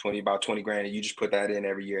 about 20 grand, and you just put that in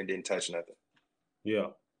every year and didn't touch nothing. Yeah.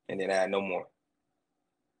 And then add no more.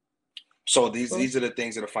 So these are the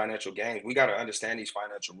things of the financial gains. We got to understand these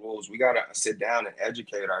financial rules. We got to sit down and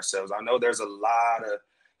educate ourselves. I know there's a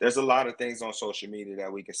lot of things on social media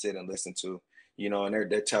that we can sit and listen to, and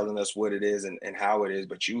they're telling us what it is and how it is.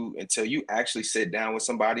 But until you actually sit down with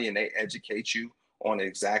somebody and they educate you on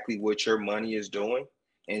exactly what your money is doing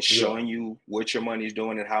and showing you what your money is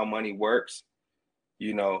doing and how money works,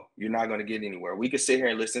 you're not going to get anywhere. We could sit here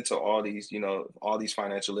and listen to all these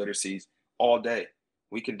financial literacies all day.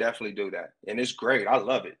 We can definitely do that. And it's great. I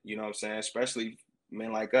love it. You know what I'm saying? Especially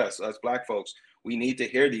men like us Black folks, we need to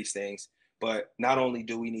hear these things. But not only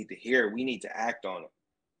do we need to hear, we need to act on it.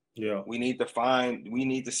 Yeah. We need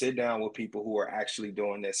to sit down with people who are actually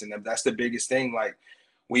doing this. And that's the biggest thing. Like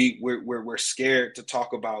we're scared to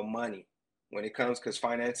talk about money when it comes, because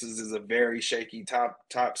finances is a very shaky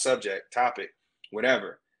topic,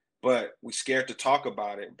 whatever. But we're scared to talk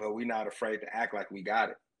about it, but we're not afraid to act like we got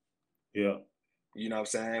it. Yeah. You know what I'm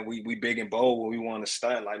saying? We big and bold when we want to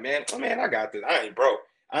stunt. Like, man, I got this. I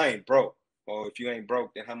ain't broke. Well, if you ain't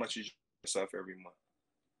broke, then how much is yourself every month?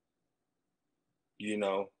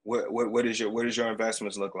 What is your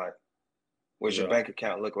investments look like? What's your bank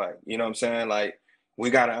account look like? You know what I'm saying? Like, we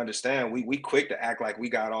got to understand, we quick to act like we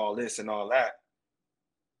got all this and all that.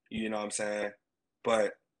 You know what I'm saying?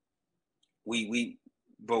 But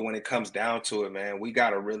but when it comes down to it, man, we got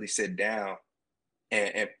to really sit down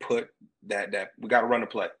and put that we got to run the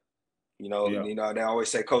play. They always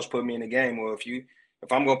say, coach, put me in the game. Well,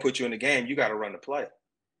 if I'm going to put you in the game, you got to run the play.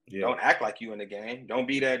 Yeah. Don't act like you in the game. Don't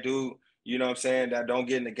be that dude, you know what I'm saying, that don't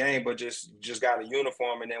get in the game, but just got a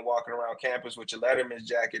uniform and then walking around campus with your Letterman's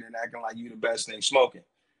jacket and acting like you the best thing smoking.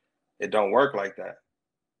 It don't work like that.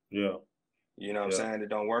 Yeah. You know what I'm saying? It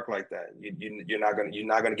don't work like that. You're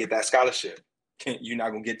not gonna get that scholarship. You're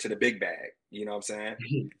not gonna get to the big bag. You know what I'm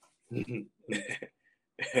saying?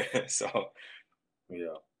 So,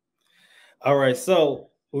 yeah. All right. So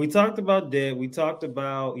we talked about debt. We talked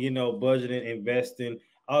about, budgeting, investing,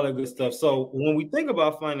 all that good stuff. So when we think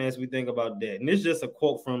about finance, we think about debt. And it's just a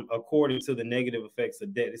quote from According to the Negative Effects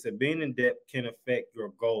of Debt. It said, being in debt can affect your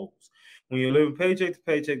goals. When you're living paycheck to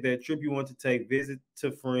paycheck, that trip you want to take, visit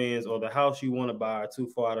to friends, or the house you want to buy are too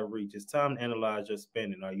far out of reach. It's time to analyze your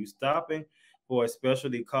spending. Are you stopping for a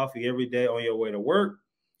specialty coffee every day on your way to work?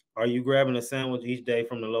 Are you grabbing a sandwich each day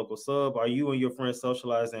from the local sub? Are you and your friends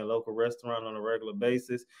socializing at a local restaurant on a regular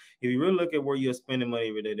basis? If you really look at where you're spending money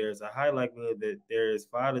every day, there's a high likelihood that there is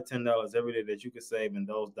 $5 to $10 every day that you can save, and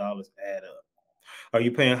those dollars add up. Are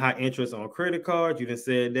you paying high interest on credit cards? You just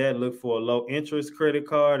said that. Look for a low interest credit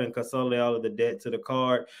card and consolidate all of the debt to the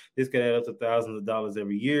card. This could add up to thousands of dollars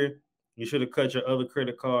every year. You should have cut your other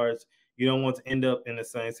credit cards. You don't want to end up in the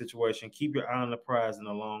same situation. Keep your eye on the prize and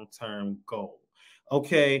a long-term goal.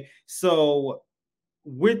 Okay, so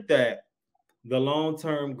with that, the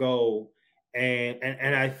long-term goal,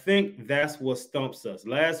 and I think that's what stumps us.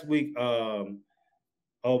 Last week, oh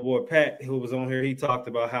boy, Pat, who was on here, he talked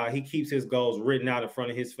about how he keeps his goals written out in front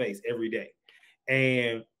of his face every day.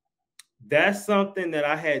 And that's something that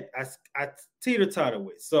I teeter-totter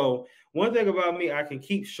with. So one thing about me, I can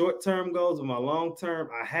keep short-term goals, but my long-term,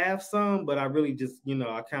 I have some, but I really just,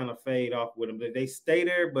 I kind of fade off with them. They stay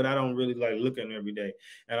there, but I don't really like looking at them every day.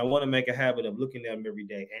 And I want to make a habit of looking at them every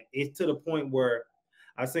day. And it's to the point where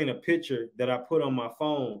I seen a picture that I put on my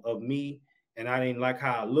phone of me, and I didn't like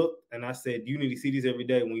how I looked. And I said, you need to see these every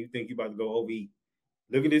day when you think you're about to go overeat.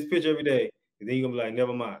 Look at this picture every day. And then you're gonna be like,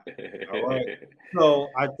 never mind. All right. So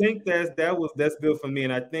I think that's good for me.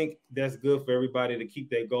 And I think that's good for everybody to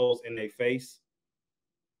keep their goals in their face.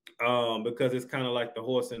 Because it's kind of like the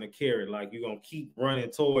horse and the carrot. Like, you're gonna keep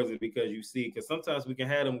running towards it because you see, because sometimes we can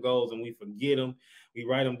have them goals and we forget them. We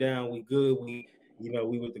write them down, we good, we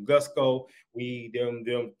with the Gusco, we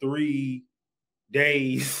them 3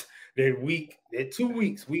 days, that week, that 2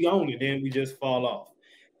 weeks, we own it, then we just fall off.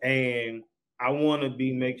 And I want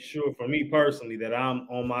to make sure, for me personally, that I'm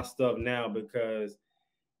on my stuff now, because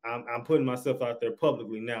I'm putting myself out there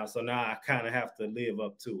publicly now. So now I kind of have to live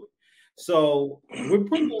up to it. So we're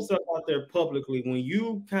putting yourself out there publicly. When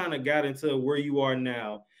you kind of got into where you are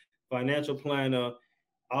now, financial planner,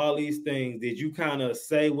 all these things, did you kind of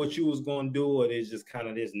say what you was going to do, or did it just kind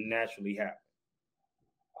of just naturally happen?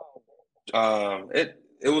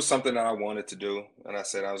 It was something that I wanted to do, and I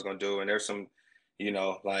said I was going to do. And there's some,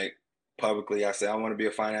 like, publicly, I said I want to be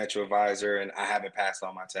a financial advisor, and I haven't passed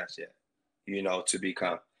all my tests yet, to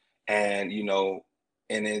become. And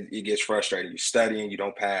and then it gets frustrating. You're studying, you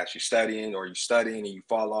don't pass. You're studying and you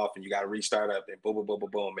fall off and you got to restart up and boom, boom, boom, boom,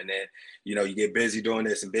 boom. And then, you get busy doing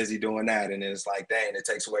this and busy doing that. And then it's like, dang, it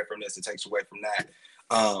takes away from this, it takes away from that.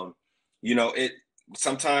 It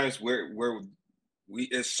sometimes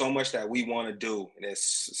it's so much that we want to do. And there's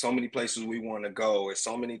so many places we want to go. There's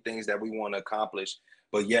so many things that we want to accomplish,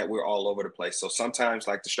 but yet we're all over the place. So sometimes,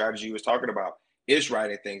 like the strategy you was talking about, is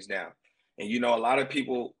writing things down. And, a lot of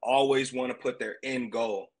people always want to put their end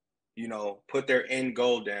goal,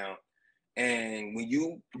 down. And when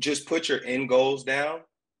you just put your end goals down,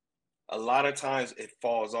 a lot of times it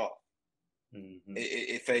falls off. Mm-hmm.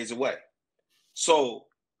 It fades away. So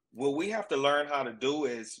what we have to learn how to do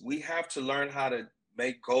is we have to learn how to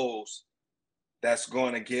make goals that's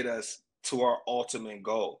going to get us to our ultimate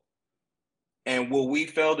goal. And what we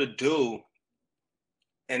fail to do,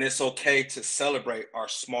 and it's okay to celebrate our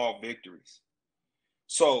small victories.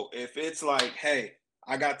 So if it's like, hey,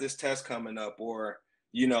 I got this test coming up, or,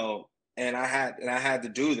 and I had to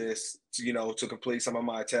do this, to complete some of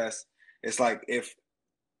my tests. It's like, if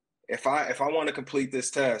I want to complete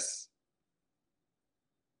this test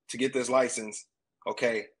to get this license,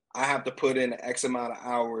 okay, I have to put in X amount of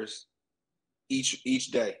hours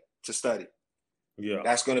each day to study. Yeah.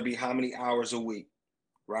 That's going to be how many hours a week,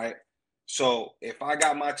 right? So if I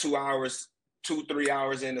got my 3 hours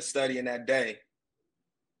in to study in that day,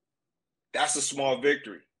 that's a small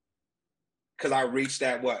victory, because I reached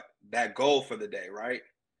that goal for the day, right?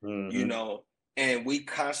 Mm-hmm. And we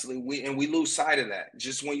constantly, we lose sight of that.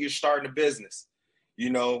 Just when you're starting a business,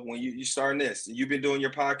 when you're starting this, you've been doing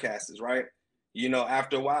your podcasts, right?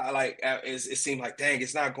 After a while, like it seemed like, dang,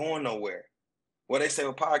 it's not going nowhere. Well, they say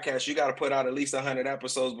with podcasts, you got to put out at least 100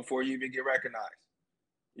 episodes before you even get recognized.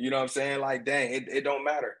 You know what I'm saying? Like, dang, it don't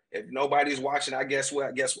matter. If nobody's watching, I guess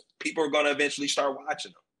people are going to eventually start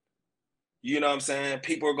watching them. You know what I'm saying?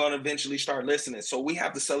 People are going to eventually start listening. So we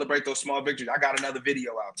have to celebrate those small victories. I got another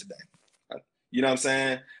video out today. You know what I'm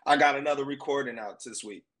saying? I got another recording out this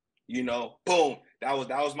week. Boom. That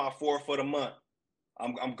was my 4th for the month.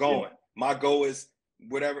 I'm going. Yeah. My goal is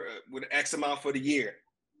whatever, with X amount for the year.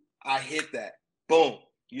 I hit that. Boom.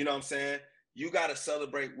 You know what I'm saying? You got to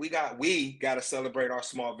celebrate. We got to celebrate our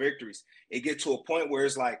small victories. It get to a point where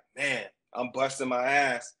it's like, man, I'm busting my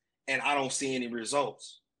ass and I don't see any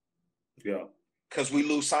results. Yeah. Because we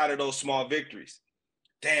lose sight of those small victories.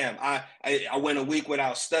 Damn, I went a week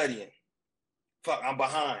without studying. Fuck, I'm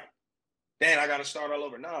behind. Damn, I got to start all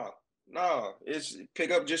over. No, it's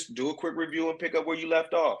just do a quick review and pick up where you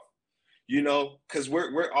left off. Because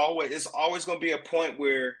it's always going to be a point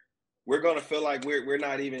where we're going to feel like we're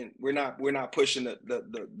not pushing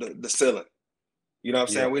the ceiling. You know what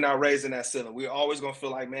I'm saying? We're not raising that ceiling. We're always going to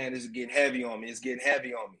feel like, man, this is getting heavy on me. It's getting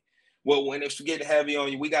heavy on me. Well, when it's getting heavy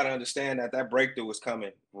on you, we got to understand that breakthrough is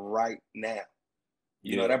coming right now.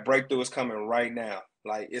 That breakthrough is coming right now.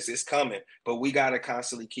 Like it's coming, but we got to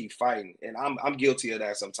constantly keep fighting. And I'm guilty of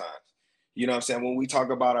that sometimes. You know what I'm saying? When we talk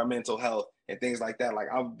about our mental health and things like that, like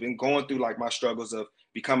I've been going through like my struggles of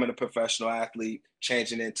becoming a professional athlete,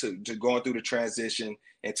 changing into going through the transition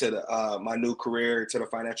into my new career, to the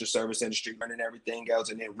financial service industry, learning everything else,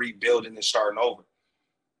 and then rebuilding and starting over.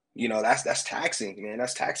 That's taxing, man.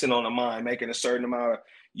 That's taxing on the mind, making a certain amount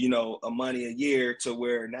of money a year, to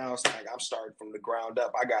where now it's like I'm starting from the ground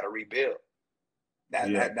up. I got to rebuild.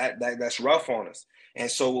 That's rough on us. And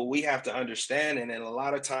so what we have to understand, and then a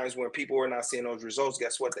lot of times when people are not seeing those results,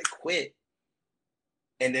 guess what? They quit.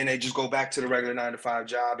 And then they just go back to the regular 9-to-5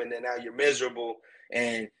 job. And then now you're miserable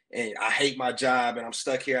and I hate my job and I'm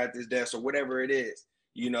stuck here at this desk, or whatever it is,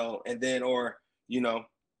 and then, or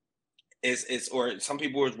some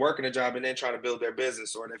people are working a job and then trying to build their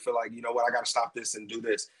business, or they feel like, I got to stop this and do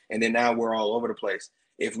this. And then now we're all over the place.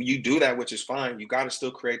 If you do that, which is fine, you got to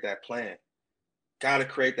still create that plan. Got to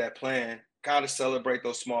create that plan. Got to celebrate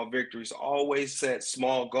those small victories. Always set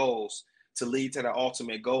small goals to lead to the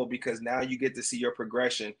ultimate goal, because now you get to see your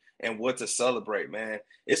progression and what to celebrate, man.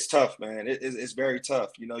 It's tough, man. It's very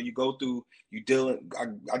tough. You go through,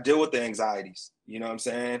 I deal with the anxieties, you know what I'm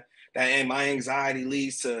saying? And my anxiety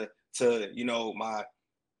leads to my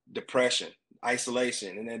depression,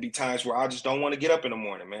 isolation. And there'd be times where I just don't want to get up in the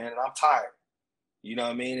morning, man. And I'm tired, you know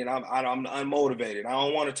what I mean? And I'm unmotivated. I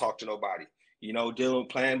don't want to talk to nobody,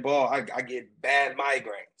 playing ball. I get bad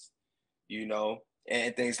migraines,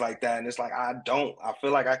 and things like that. And it's like, I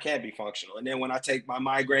feel like I can't be functional. And then when I take my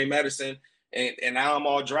migraine medicine and now I'm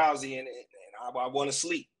all drowsy and I want to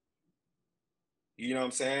sleep, you know what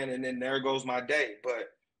I'm saying? And then there goes my day.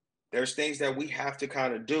 But there's things that we have to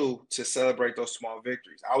kind of do to celebrate those small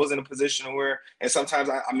victories. I was in a position where, and sometimes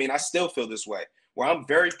I still feel this way, where I'm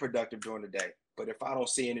very productive during the day. But if I don't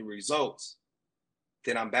see any results,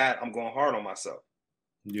 then I'm bad. I'm going hard on myself.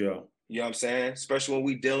 Yeah. You know what I'm saying? Especially when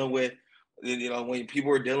we dealing with, when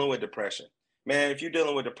people are dealing with depression. Man, if you're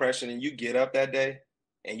dealing with depression and you get up that day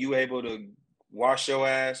and you able to wash your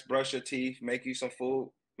ass, brush your teeth, make you some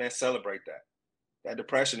food, man, celebrate that. That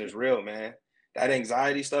depression is real, man. That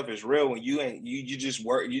anxiety stuff is real when you just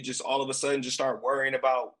work, you just all of a sudden just start worrying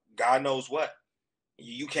about God knows what.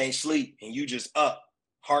 You can't sleep and you just up,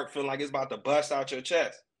 heart feeling like it's about to bust out your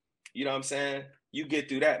chest. You know what I'm saying? You get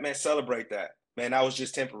through that, man, celebrate that. Man, that was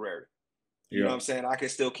just temporary. You know what I'm saying? I can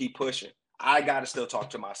still keep pushing. I got to still talk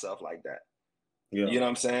to myself like that. Yeah. You know what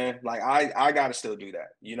I'm saying? Like I got to still do that.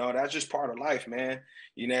 You know, that's just part of life, man.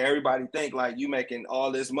 You know, everybody think like you making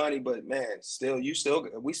all this money, but man, we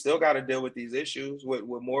still got to deal with these issues with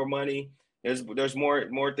more money. There's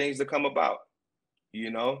more things to come about.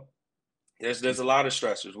 You know, there's a lot of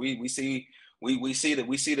stressors. We see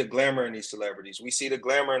the glamour in these celebrities. We see the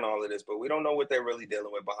glamour in all of this, but we don't know what they're really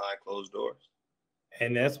dealing with behind closed doors.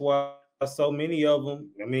 And that's why so many of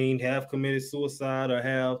them, I mean, have committed suicide or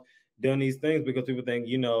have done these things because people think,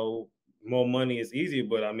 you know, more money is easier.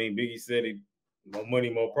 But I mean, Biggie said it, more money,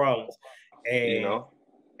 more problems. And you know,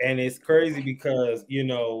 and it's crazy because, you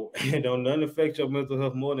know, it don't nothing affect your mental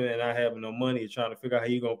health more than not having no money and trying to figure out how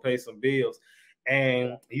you're gonna pay some bills.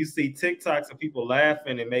 And you see TikToks of people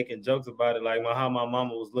laughing and making jokes about it, like how my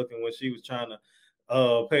mama was looking when she was trying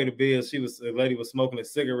to pay the bills. The lady was smoking a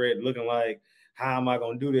cigarette, looking like, how am I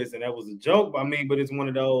gonna do this? And that was a joke. I mean, but it's one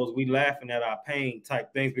of those we laughing at our pain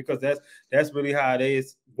type things because that's really how it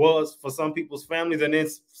was for some people's families, and then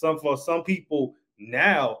for some people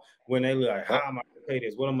now when they like, how am I gonna pay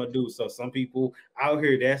this? What am I gonna do? So some people out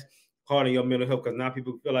here, that's part of your mental health because now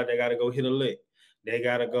people feel like they gotta go hit a lick, they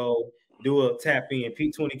gotta go do a tap in,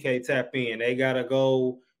 P20K tap in, they gotta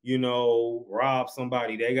go, you know, rob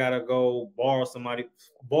somebody, they gotta go borrow some money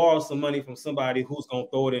from somebody who's gonna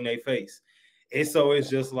throw it in their face. And so it's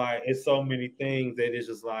just like, it's so many things that it's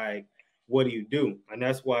just like, what do you do? And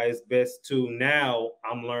that's why it's best to, now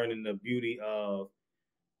I'm learning the beauty of,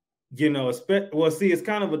 you know, it's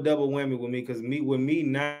kind of a double whammy with me because me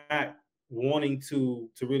not wanting to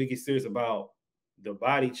really get serious about the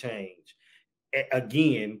body change.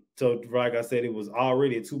 Again, so like I said, it was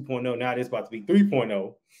already a 2.0. Now it's about to be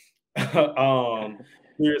 3.0.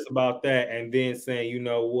 Serious about that. And then saying, you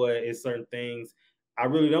know what, it's certain things I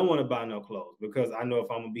really don't want to buy no clothes because I know if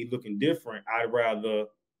I'm gonna be looking different, I'd rather,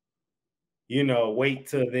 you know, wait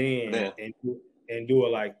till then and do it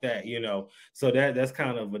like that, you know. So that's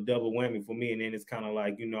kind of a double whammy for me. And then it's kind of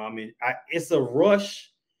like, you know, I mean, it's a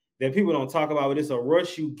rush that people don't talk about, but it's a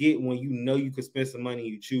rush you get when you know you could spend some money,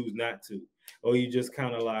 you choose not to, or you just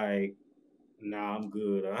kind of like, nah, I'm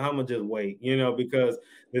good. I'm gonna just wait, you know, because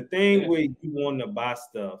the thing with you wanting to buy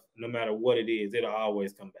stuff, no matter what it is, it'll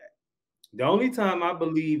always come back. The only time I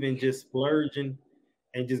believe in just splurging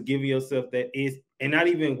and just giving yourself that is, and not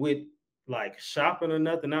even with like shopping or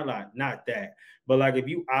nothing, not that, but like if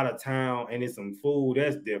you out of town and it's some food,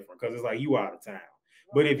 that's different because it's like you out of town.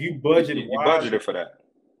 But if you budgeted for that,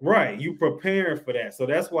 right, you preparing for that. So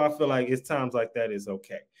that's why I feel like it's times like that is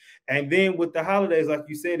okay. And then with the holidays, like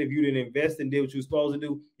you said, if you didn't invest and did what you're supposed to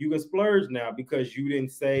do, you can splurge now because you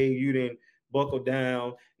didn't save, you didn't buckle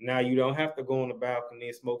down. Now you don't have to go on the balcony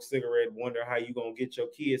and smoke cigarette, wonder how you gonna get your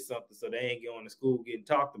kids something so they ain't going to school getting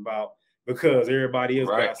talked about because everybody else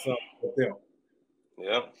got something for them.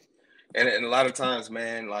 Yeah. And a lot of times,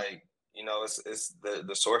 man, like, you know, it's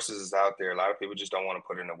the sources is out there. A lot of people just don't want to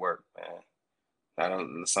put in the work,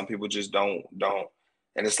 man. Some people just don't.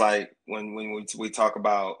 And it's like when we talk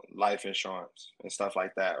about life insurance and stuff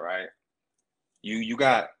like that, right? You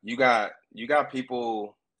got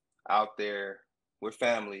people out there with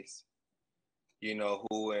families, you know,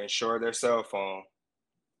 who insure their cell phone,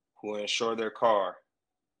 who insure their car,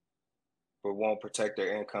 but won't protect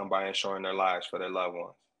their income by insuring their lives for their loved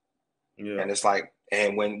ones. Yeah. And it's like,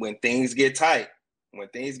 and when things get tight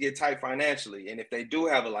financially, and if they do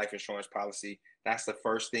have a life insurance policy, that's the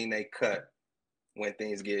first thing they cut when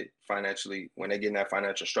things get financially, when they get in that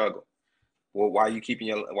financial struggle. Well, why are you keeping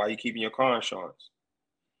your car insurance?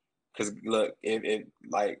 Because look,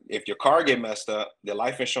 if your car get messed up,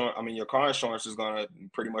 your car insurance is gonna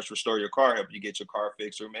pretty much restore your car, help you get your car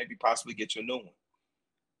fixed, or maybe possibly get you a new one,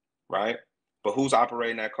 right? But who's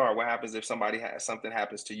operating that car? What happens if something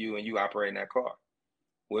happens to you and you operating that car?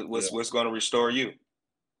 What's going to restore you?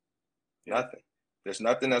 Nothing. There's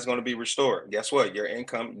nothing that's going to be restored. Guess what? Your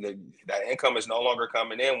income, that income is no longer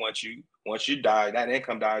coming in once you die. That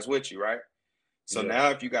income dies with you, right? So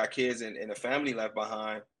now, if you got kids and a family left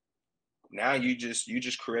behind, now you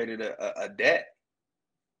just created a debt.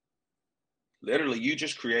 literally you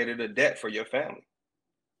just created a debt for your family.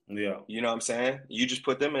 Yeah. You know what I'm saying? You just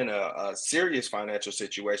put them in a serious financial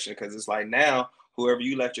situation, because it's like now, whoever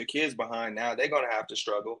you left your kids behind, now they're going to have to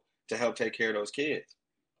struggle to help take care of those kids.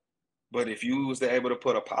 But if you was able to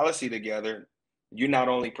put a policy together, you're not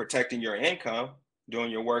only protecting your income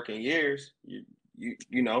during your working years, you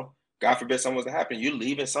know, God forbid something was to happen, you're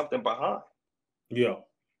leaving something behind. Yeah.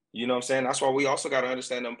 You know what I'm saying? That's why we also got to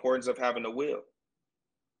understand the importance of having a will,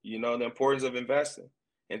 you know, the importance of investing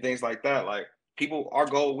and things like that. Like people, our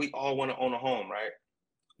goal, we all want to own a home, right?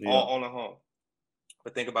 Yeah. All own a home.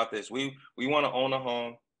 But think about this. We want to own a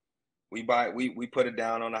home. We put it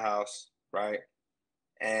down on the house, right?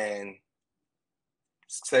 And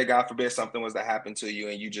say, God forbid, something was to happen to you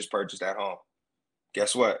and you just purchased that home.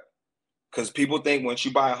 Guess what? Because people think once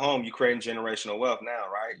you buy a home, you're creating generational wealth now,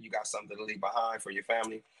 right? You got something to leave behind for your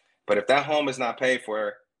family. But if that home is not paid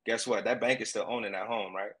for, guess what? That bank is still owning that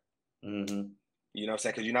home, right? Mm-hmm. You know what I'm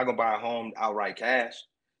saying? Because you're not going to buy a home outright cash.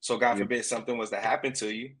 So God forbid something was to happen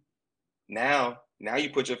to you. Now you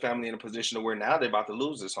put your family in a position to where now they're about to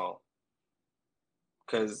lose this home.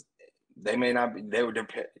 Because they may not be,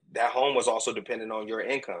 that home was also dependent on your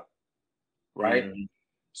income, right? Mm-hmm.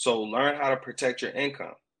 So learn how to protect your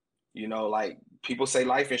income. You know, like people say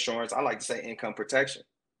life insurance, I like to say income protection,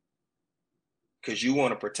 because you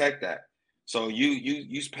want to protect that. So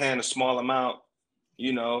you paying a small amount,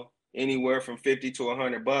 you know, anywhere from $50 to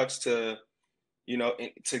 $100 to, you know,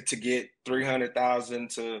 to get 300,000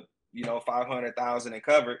 to, you know, 500,000 in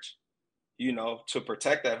coverage, you know, to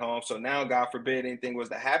protect that home. So now, God forbid anything was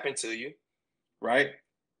to happen to you, right?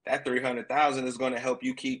 That 300,000 is going to help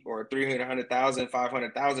you keep, or 300,000,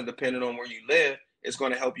 500,000, depending on where you live, it's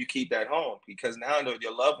going to help you keep that home, because now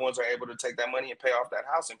your loved ones are able to take that money and pay off that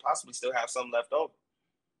house and possibly still have some left over.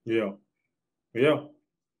 Yeah. Yeah.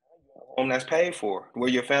 Home that's paid for, where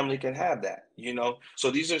your family can have that, you know.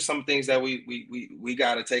 So these are some things that we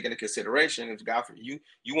got to take into consideration. If God for you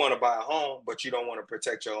want to buy a home, but you don't want to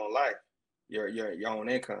protect your own life, your own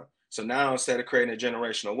income. So now instead of creating a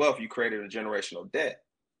generational wealth, you created a generational debt.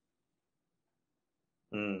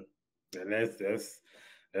 And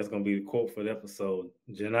that's gonna be the quote for the episode.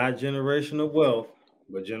 Not generational wealth,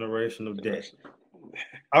 but generational debt.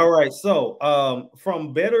 All right. So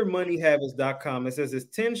from bettermoneyhabits.com, it says it's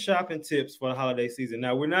 10 shopping tips for the holiday season.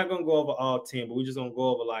 Now we're not gonna go over all 10, but we're just gonna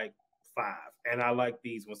go over like 5. And I like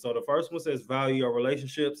these ones. So the first one says value your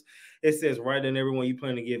relationships. It says write in everyone you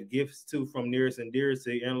plan to give gifts to, from nearest and dearest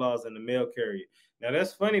to your in-laws and the mail carrier. Now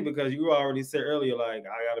that's funny because you already said earlier, like,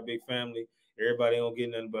 I got a big family. Everybody don't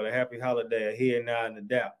get nothing but a happy holiday, a here, now, and a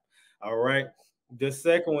doubt. All right. The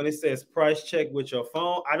second one, it says price check with your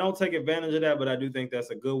phone. I don't take advantage of that, but I do think that's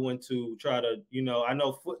a good one to try to, you know, I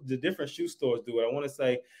know the different shoe stores do it. I want to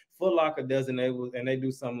say Foot Locker does enable, and they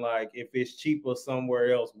do something like, if it's cheaper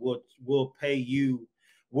somewhere else, we'll pay you,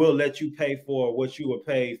 we'll let you pay for what you would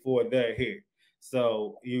pay for their here.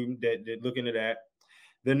 So you that look into that.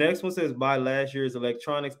 The next one says buy last year's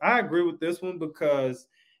electronics. I agree with this one because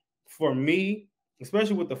for me,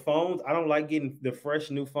 especially with the phones, I don't like getting the fresh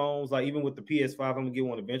new phones. Like even with the PS5, I'm gonna get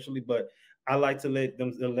one eventually, but I like to let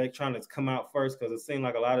them the electronics come out first, because it seems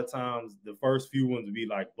like a lot of times the first few ones would be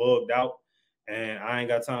like bugged out, and I ain't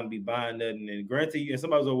got time to be buying nothing. And granted, and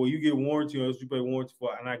somebody's like, well, you get warranty, or else you pay warranty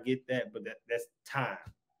for it, and I get that, but that's time,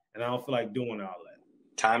 and I don't feel like doing all that.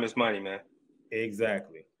 Time is money, man.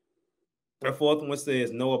 Exactly. The fourth one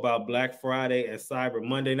says know about Black Friday and Cyber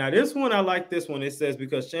Monday. Now, this one, I like this one. It says,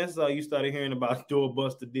 because chances are you started hearing about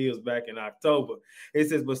doorbuster deals back in October. It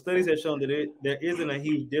says, but studies have shown that there isn't a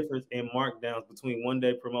huge difference in markdowns between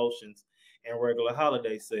one-day promotions and regular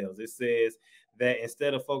holiday sales. It says that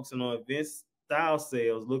instead of focusing on event-style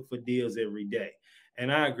sales, look for deals every day.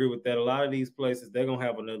 And I agree with that. A lot of these places, they're going to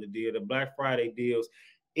have another deal. The Black Friday deals,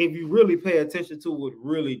 if you really pay attention to it,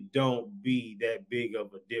 really don't be that big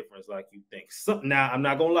of a difference like you think. Now, I'm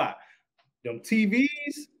not gonna lie, them TVs,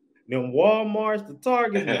 them Walmarts, the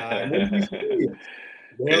Targets, nah, them be some deals.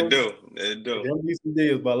 It do. Them be some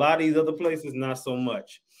deals, but a lot of these other places, not so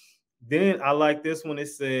much. Then I like this one. It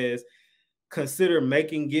says, consider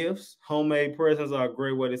making gifts. Homemade presents are a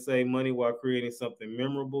great way to save money while creating something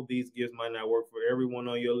memorable. These gifts might not work for everyone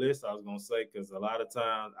on your list, I was gonna say, because a lot of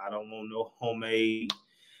times I don't want no homemade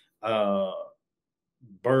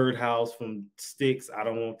birdhouse from sticks. I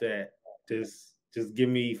don't want that. Just give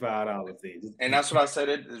me $5 there. And that's what I said.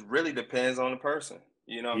 It really depends on the person.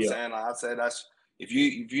 You know what I'm saying? Like I said, that's if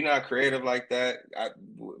you're not creative like that,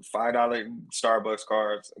 $5 Starbucks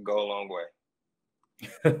cards go a long way. You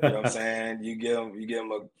know what I'm saying? You give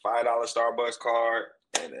them a $5 Starbucks card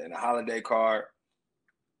and a holiday card.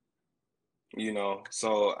 You know,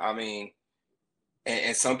 so I mean,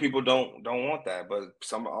 And some people don't want that, but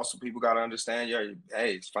some also people got to understand,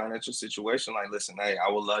 hey, it's financial situation. Like, listen, hey,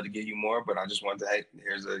 I would love to give you more, but I just want to, hey,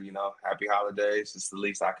 here's a, happy holidays. It's the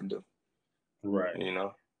least I can do. Right.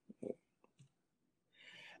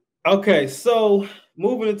 Okay, so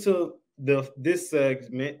moving into this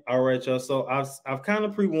segment. All right, y'all. So I've kind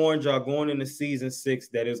of pre-warned y'all going into season 6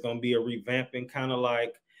 that it's gonna be a revamping, kind of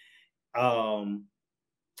like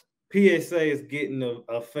P.S.A. is getting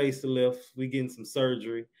a facelift. We getting some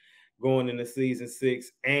surgery going into season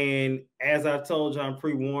 6. And as I told y'all, I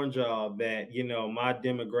pre-warned y'all that, my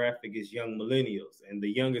demographic is young millennials, and the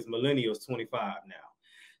youngest millennial is 25 now.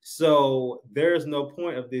 So there's no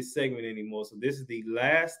point of this segment anymore. So this is the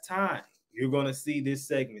last time you're going to see this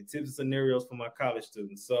segment, tips and scenarios for my college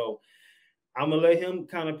students. So I'm going to let him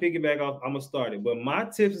kind of piggyback off. I'm going to start it. But my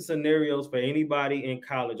tips and scenarios for anybody in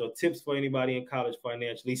college, or tips for anybody in college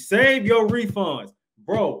financially: save your refunds.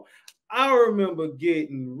 Bro, I remember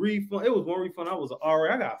getting refund. It was one refund. I was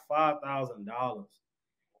already, I got $5,000.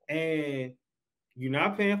 And you're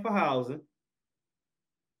not paying for housing.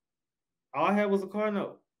 All I had was a car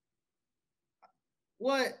note.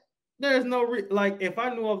 What? There's no, like, if I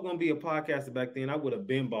knew I was going to be a podcaster back then, I would have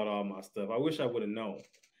been bought all my stuff. I wish I would have known.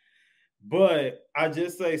 But I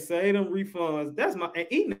just say them refunds. That's and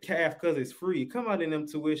eating the calf because it's free. Come out in them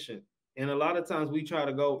tuition. And a lot of times we try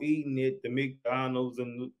to go eating it, the McDonald's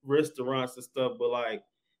and restaurants and stuff, but like,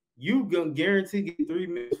 you gonna guarantee get 3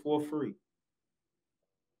 meals for free.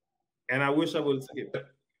 And I wish I would have took it.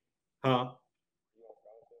 Huh?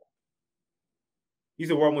 You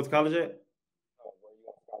said where I went to college at?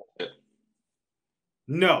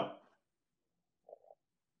 No.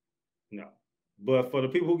 But for the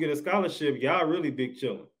people who get a scholarship, y'all really big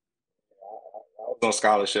chilling. I was on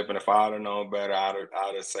scholarship, and if I'd have known better,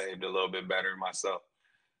 I'd have saved a little bit better myself.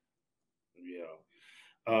 Yeah.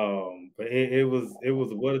 But it was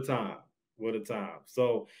what a time. What a time.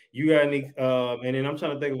 So you got any and then I'm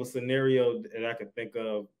trying to think of a scenario that I could think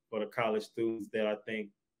of for the college students that I think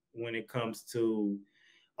when it comes to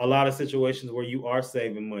a lot of situations where you are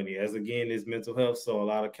saving money, as again is mental health. So a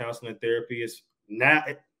lot of counseling therapy is not,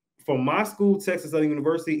 for my school, Texas Southern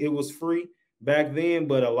University, it was free back then,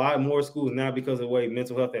 but a lot more schools now, because of the way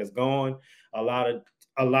mental health has gone, a lot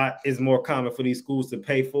is more common for these schools to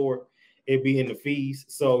pay for it, be in the fees.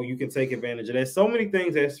 So you can take advantage of that. So many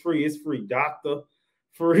things that's free. It's free doctor,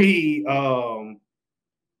 free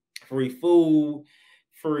free food,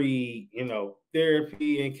 free,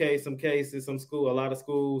 therapy in some cases, a lot of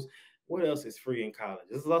schools. What else is free in college?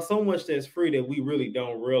 There's so much that's free that we really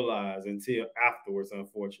don't realize until afterwards,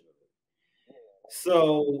 unfortunately.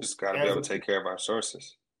 So just got to be able to take care of our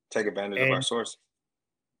sources, take advantage of our sources.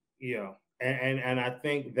 Yeah, and I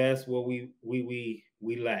think that's what we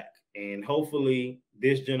lack, and hopefully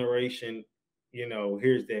this generation,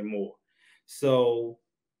 hears that more. So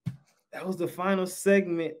that was the final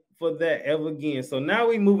segment for that ever again. So now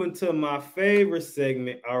we move into my favorite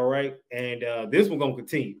segment. All right, and this one's gonna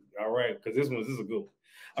continue. All right, because this is a good one.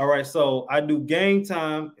 All right, so I do game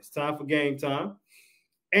time. It's time for game time,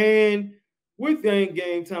 and with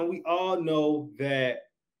game time, we all know that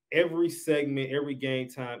every segment, every game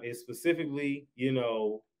time is specifically,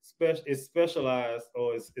 special. It's specialized,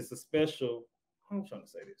 or it's a special. I'm trying to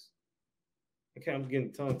say this. Okay, I'm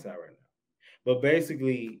getting tongue tied right now, but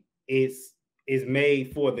basically, it's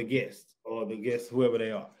made for the guest, or the guests, whoever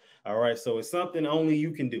they are. All right, so it's something only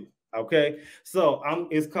you can do. Okay, so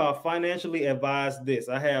it's called Financially Advise This.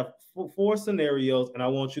 I have 4 scenarios, and I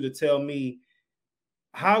want you to tell me,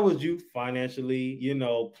 how would you financially,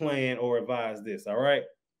 plan or advise this? All right.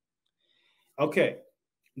 Okay.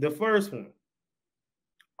 The first one: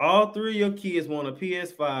 all 3 of your kids want a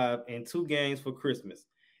PS5 and 2 games for Christmas,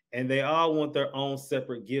 and they all want their own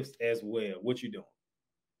separate gifts as well. What you doing?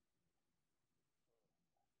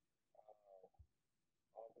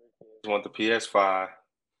 Want the PS5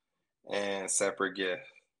 and separate gift.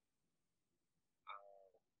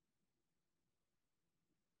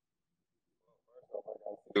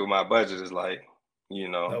 Do my budget is like,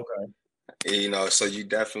 Okay. So you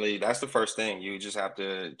definitely, that's the first thing. You just have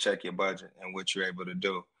to check your budget and what you're able to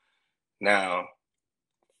do. Now,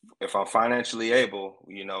 if I'm financially able,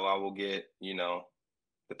 I will get, the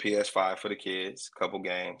PS5 for the kids, couple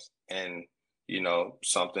games, and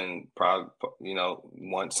something probably,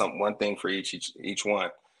 one thing for each one.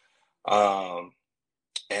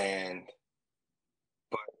 And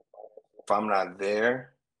but if I'm not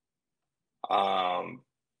there,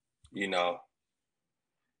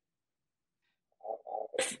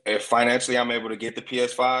 if financially I'm able to get the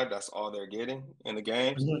PS5, that's all they're getting in the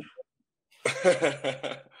games. Mm-hmm.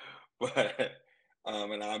 but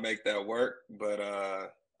and I'll make that work. But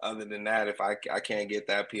other than that, if I can't get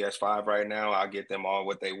that PS5 right now, I'll get them all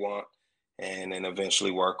what they want, and then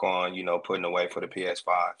eventually work on putting away for the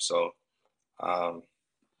PS5. So um,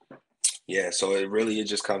 yeah, so it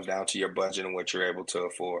just comes down to your budget and what you're able to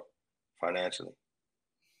afford financially.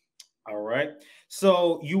 All right.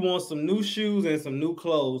 So you want some new shoes and some new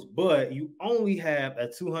clothes, but you only have a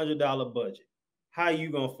 $200 budget. How you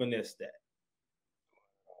gonna finesse that?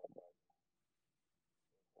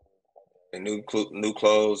 And new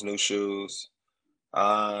clothes, new shoes.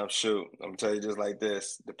 Shoot, I'm gonna tell you just like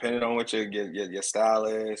this. Depending on what your style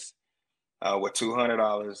is, with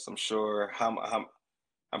 $200,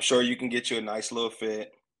 I'm sure you can get you a nice little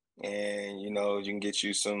fit, and you can get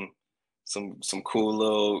you some cool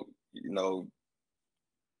little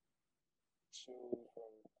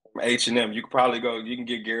from H&M. You can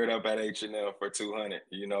get geared up at H&M for 200.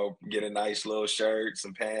 Get a nice little shirt,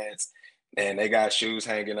 some pants, and they got shoes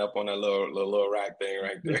hanging up on that little rack thing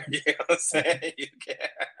right there. You know what I'm saying? You can.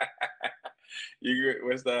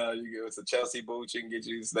 What's the Chelsea boots? You can get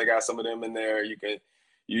you. They got some of them in there. You can,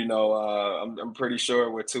 I'm pretty sure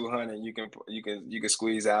with 200 you can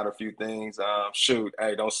squeeze out a few things. Shoot,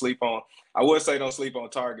 hey, don't sleep on. I would say don't sleep on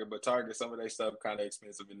Target, but Target, some of their stuff kind of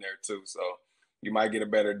expensive in there too. So you might get a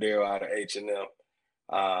better deal out of H&M.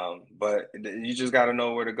 But you just got to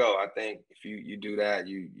know where to go. I think if you do that,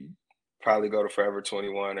 you probably go to Forever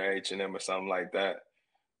 21 or H&M or something like that.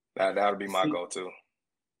 That'll be my go-to.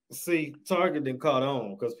 See, Target didn't caught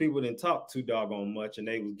on because people didn't talk too doggone much, and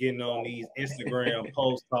they was getting on these Instagram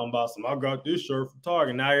posts talking about I got this shirt from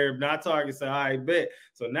Target. Now Target said, I bet.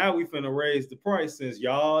 So now we finna raise the price since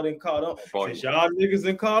y'all didn't caught on. Since y'all niggas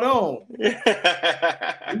didn't caught on.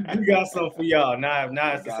 we got something for y'all. Now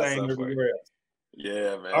it's the same everywhere else.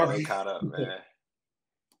 Yeah, man. All right. Caught up, man.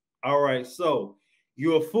 All right. So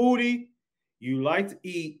you're a foodie, you like to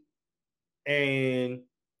eat, and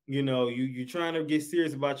you're trying to get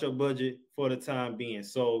serious about your budget for the time being.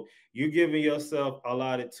 So you're giving yourself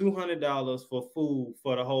allotted $200 for food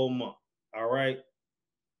for the whole month. All right.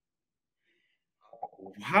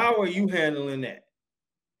 How are you handling that?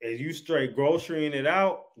 Is you straight grocerying it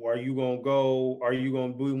out? Or are you gonna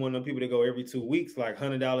be one of the people that go every 2 weeks, like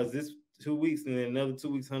 $100 this 2 weeks and then another 2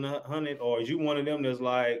 weeks, 100? Or is you one of them that's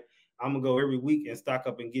like, I'm gonna go every week and stock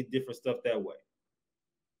up and get different stuff that way?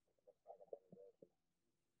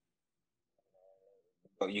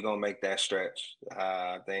 You're gonna make that stretch.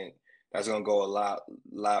 I think that's gonna go a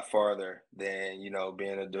lot farther than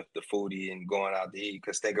being the foodie and going out to eat.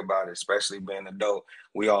 Because think about it, especially being adult,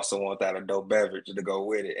 we also want that adult beverage to go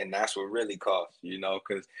with it, and that's what really costs.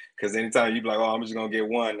 Because anytime you be like, oh, I'm just gonna get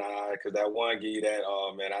one, because that one give you that,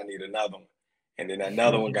 oh man, I need another one, and then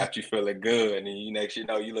another one got you feeling good, and then you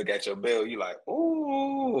look at your bill, you like,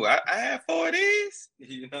 ooh, I had 4 of these,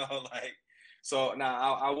 like. So now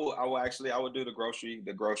I will do the grocery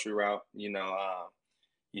route.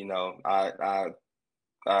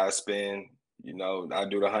 I spend, I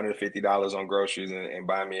do the $150 on groceries and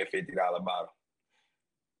buy me a $50 bottle.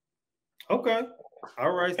 Okay.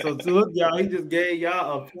 All right. So look, y'all, he just gave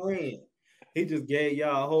y'all a plan. He just gave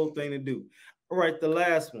y'all a whole thing to do. All right, the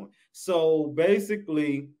last one. So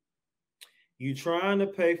basically, you trying to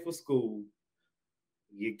pay for school.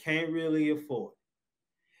 You can't really afford it.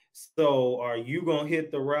 So are you gonna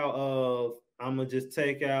hit the route of I'm gonna just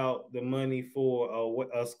take out the money for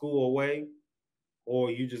a school away,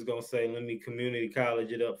 or you just gonna say let me community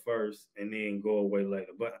college it up first and then go away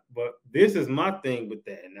later? But this is my thing with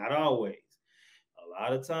that. Not always. A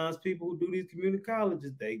lot of times people who do these community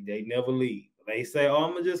colleges, they never leave. They say, oh,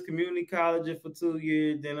 I'm gonna just community college it for 2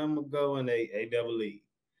 years, then I'm gonna go, and they never leave.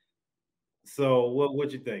 So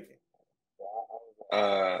what you thinking?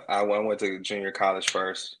 I went to junior college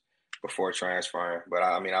first before transferring, but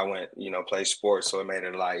I went, play sports, so it made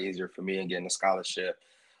it a lot easier for me in getting a scholarship.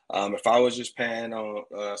 If I was just paying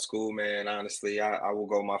on school, man, honestly, I will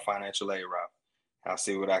go my financial aid route. I'll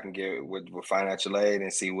see what I can get with financial aid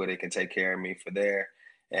and see what it can take care of me for there.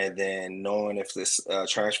 And then knowing if this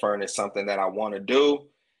transferring is something that I want to do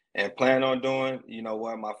and plan on doing,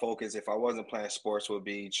 what my focus, if I wasn't playing sports, would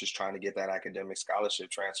be just trying to get that academic scholarship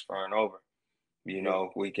transferring over.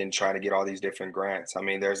 We can try to get all these different grants. I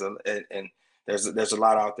mean, there's a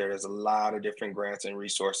lot out there. There's a lot of different grants and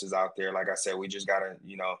resources out there. Like I said, we just gotta,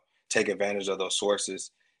 take advantage of those sources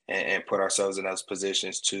and put ourselves in those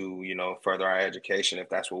positions to, further our education if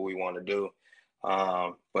that's what we want to do.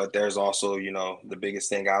 But there's also, the biggest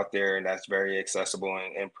thing out there, and that's very accessible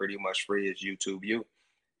and pretty much free, is YouTube U.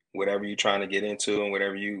 Whatever you're trying to get into and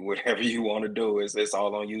whatever you want to do, it's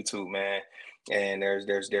all on YouTube, man. And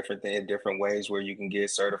there's different ways where you can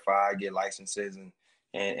get certified, get licenses, and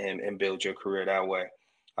and build your career that way.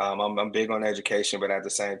 I'm big on education, but at the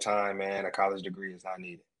same time, man, a college degree is not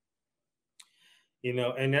needed. You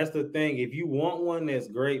know, and that's the thing. If you want one, that's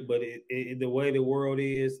great. But the way the world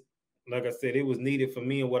is, like I said, it was needed for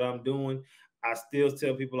me and what I'm doing. I still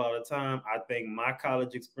tell people all the time, I think my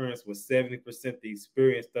college experience was 70% the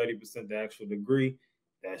experience, 30% the actual degree.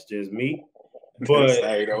 That's just me. But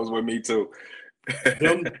hey, that was with me too.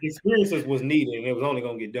 them experiences was needed, and it was only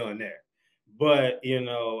gonna get done there. But you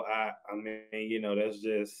know, I mean, you know, that's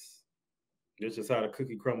just how the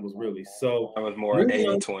cookie crumbles, really. So that was more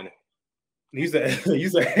 80-20. You said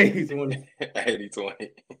 80-20.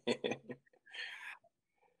 80-20.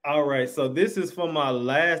 All right, so this is for my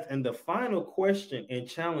last and the final question and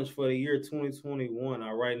challenge for the year 2021.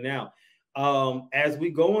 All right, now, as we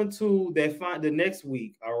go into the next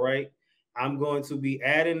week, all right, I'm going to be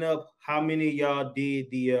adding up how many of y'all did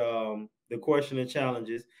the question and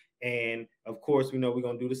challenges. And of course, we know we're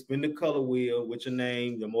gonna do the spin the color wheel with your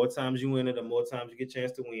name. The more times you win it, the more times you get a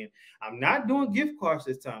chance to win. I'm not doing gift cards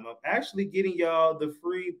this time. I'm actually getting y'all the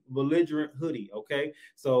free belligerent hoodie. Okay,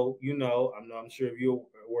 so you know, I'm sure if you're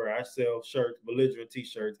where I sell shirts, belligerent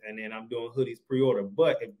t-shirts, and then I'm doing hoodies pre-order.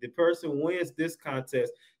 But if the person wins this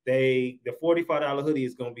contest, the $45 hoodie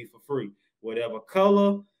is gonna be for free, whatever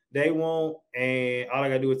color they want, and all I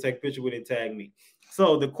gotta do is take a picture with it and tag me.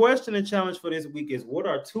 So the question and challenge for this week is, what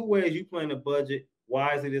are 2 ways you plan to budget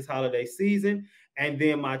wisely this holiday season? And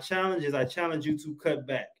then my challenge is, I challenge you to cut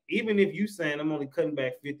back. Even if you saying I'm only cutting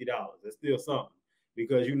back $50, that's still something,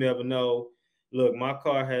 because you never know. Look, my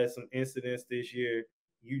car had some incidents this year.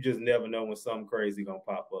 You just never know when something crazy gonna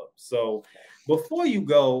pop up. So before you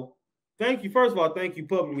go, thank you. First of all, thank you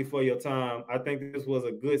publicly for your time. I think this was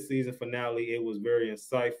a good season finale. It was very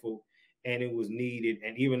insightful and it was needed.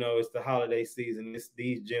 And even though it's the holiday season,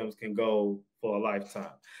 these gems can go for a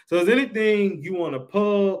lifetime. So is there anything you want to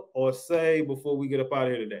plug or say before we get up out of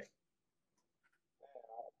here today?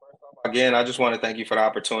 Again, I just want to thank you for the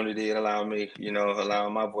opportunity and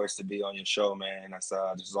allowing my voice to be on your show, man. That's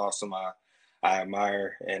just awesome. I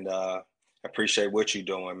admire and appreciate what you're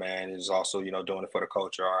doing, man. It's also, doing it for the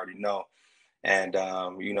culture. I already know. And,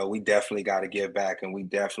 we definitely got to give back, and we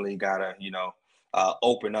definitely got to,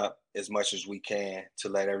 open up as much as we can to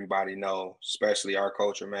let everybody know, especially our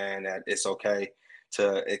culture, man, that it's okay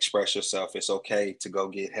to express yourself. It's okay to go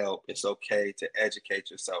get help. It's okay to educate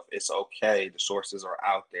yourself. It's okay. The sources are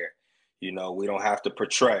out there. We don't have to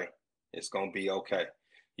portray. It's going to be okay,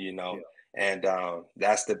 Yeah. And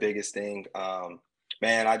that's the biggest thing.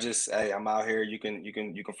 Man, I'm out here. You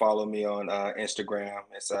can follow me on Instagram.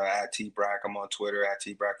 It's at tbrack. I'm on Twitter at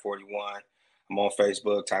tbrack41. I'm on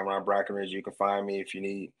Facebook, Tyron Brackenridge. You can find me if you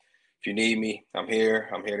need me. I'm here.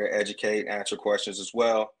 I'm here to educate, answer questions as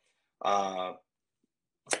well.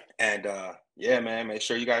 Yeah, man, make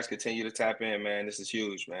sure you guys continue to tap in, man. This is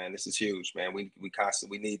huge, man. We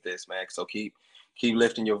constantly need this, man. So keep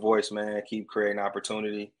lifting your voice, man. Keep creating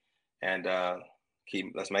opportunity, and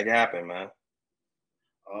let's make it happen, man.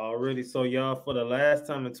 Already, so y'all, for the last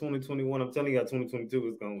time in 2021, I'm telling y'all, 2022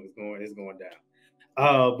 is going down.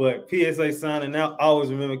 But P.S.A. signing out. Always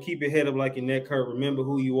remember, keep your head up like your neck hurt. Remember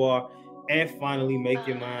who you are, and finally make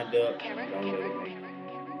your mind up. Don't let it be.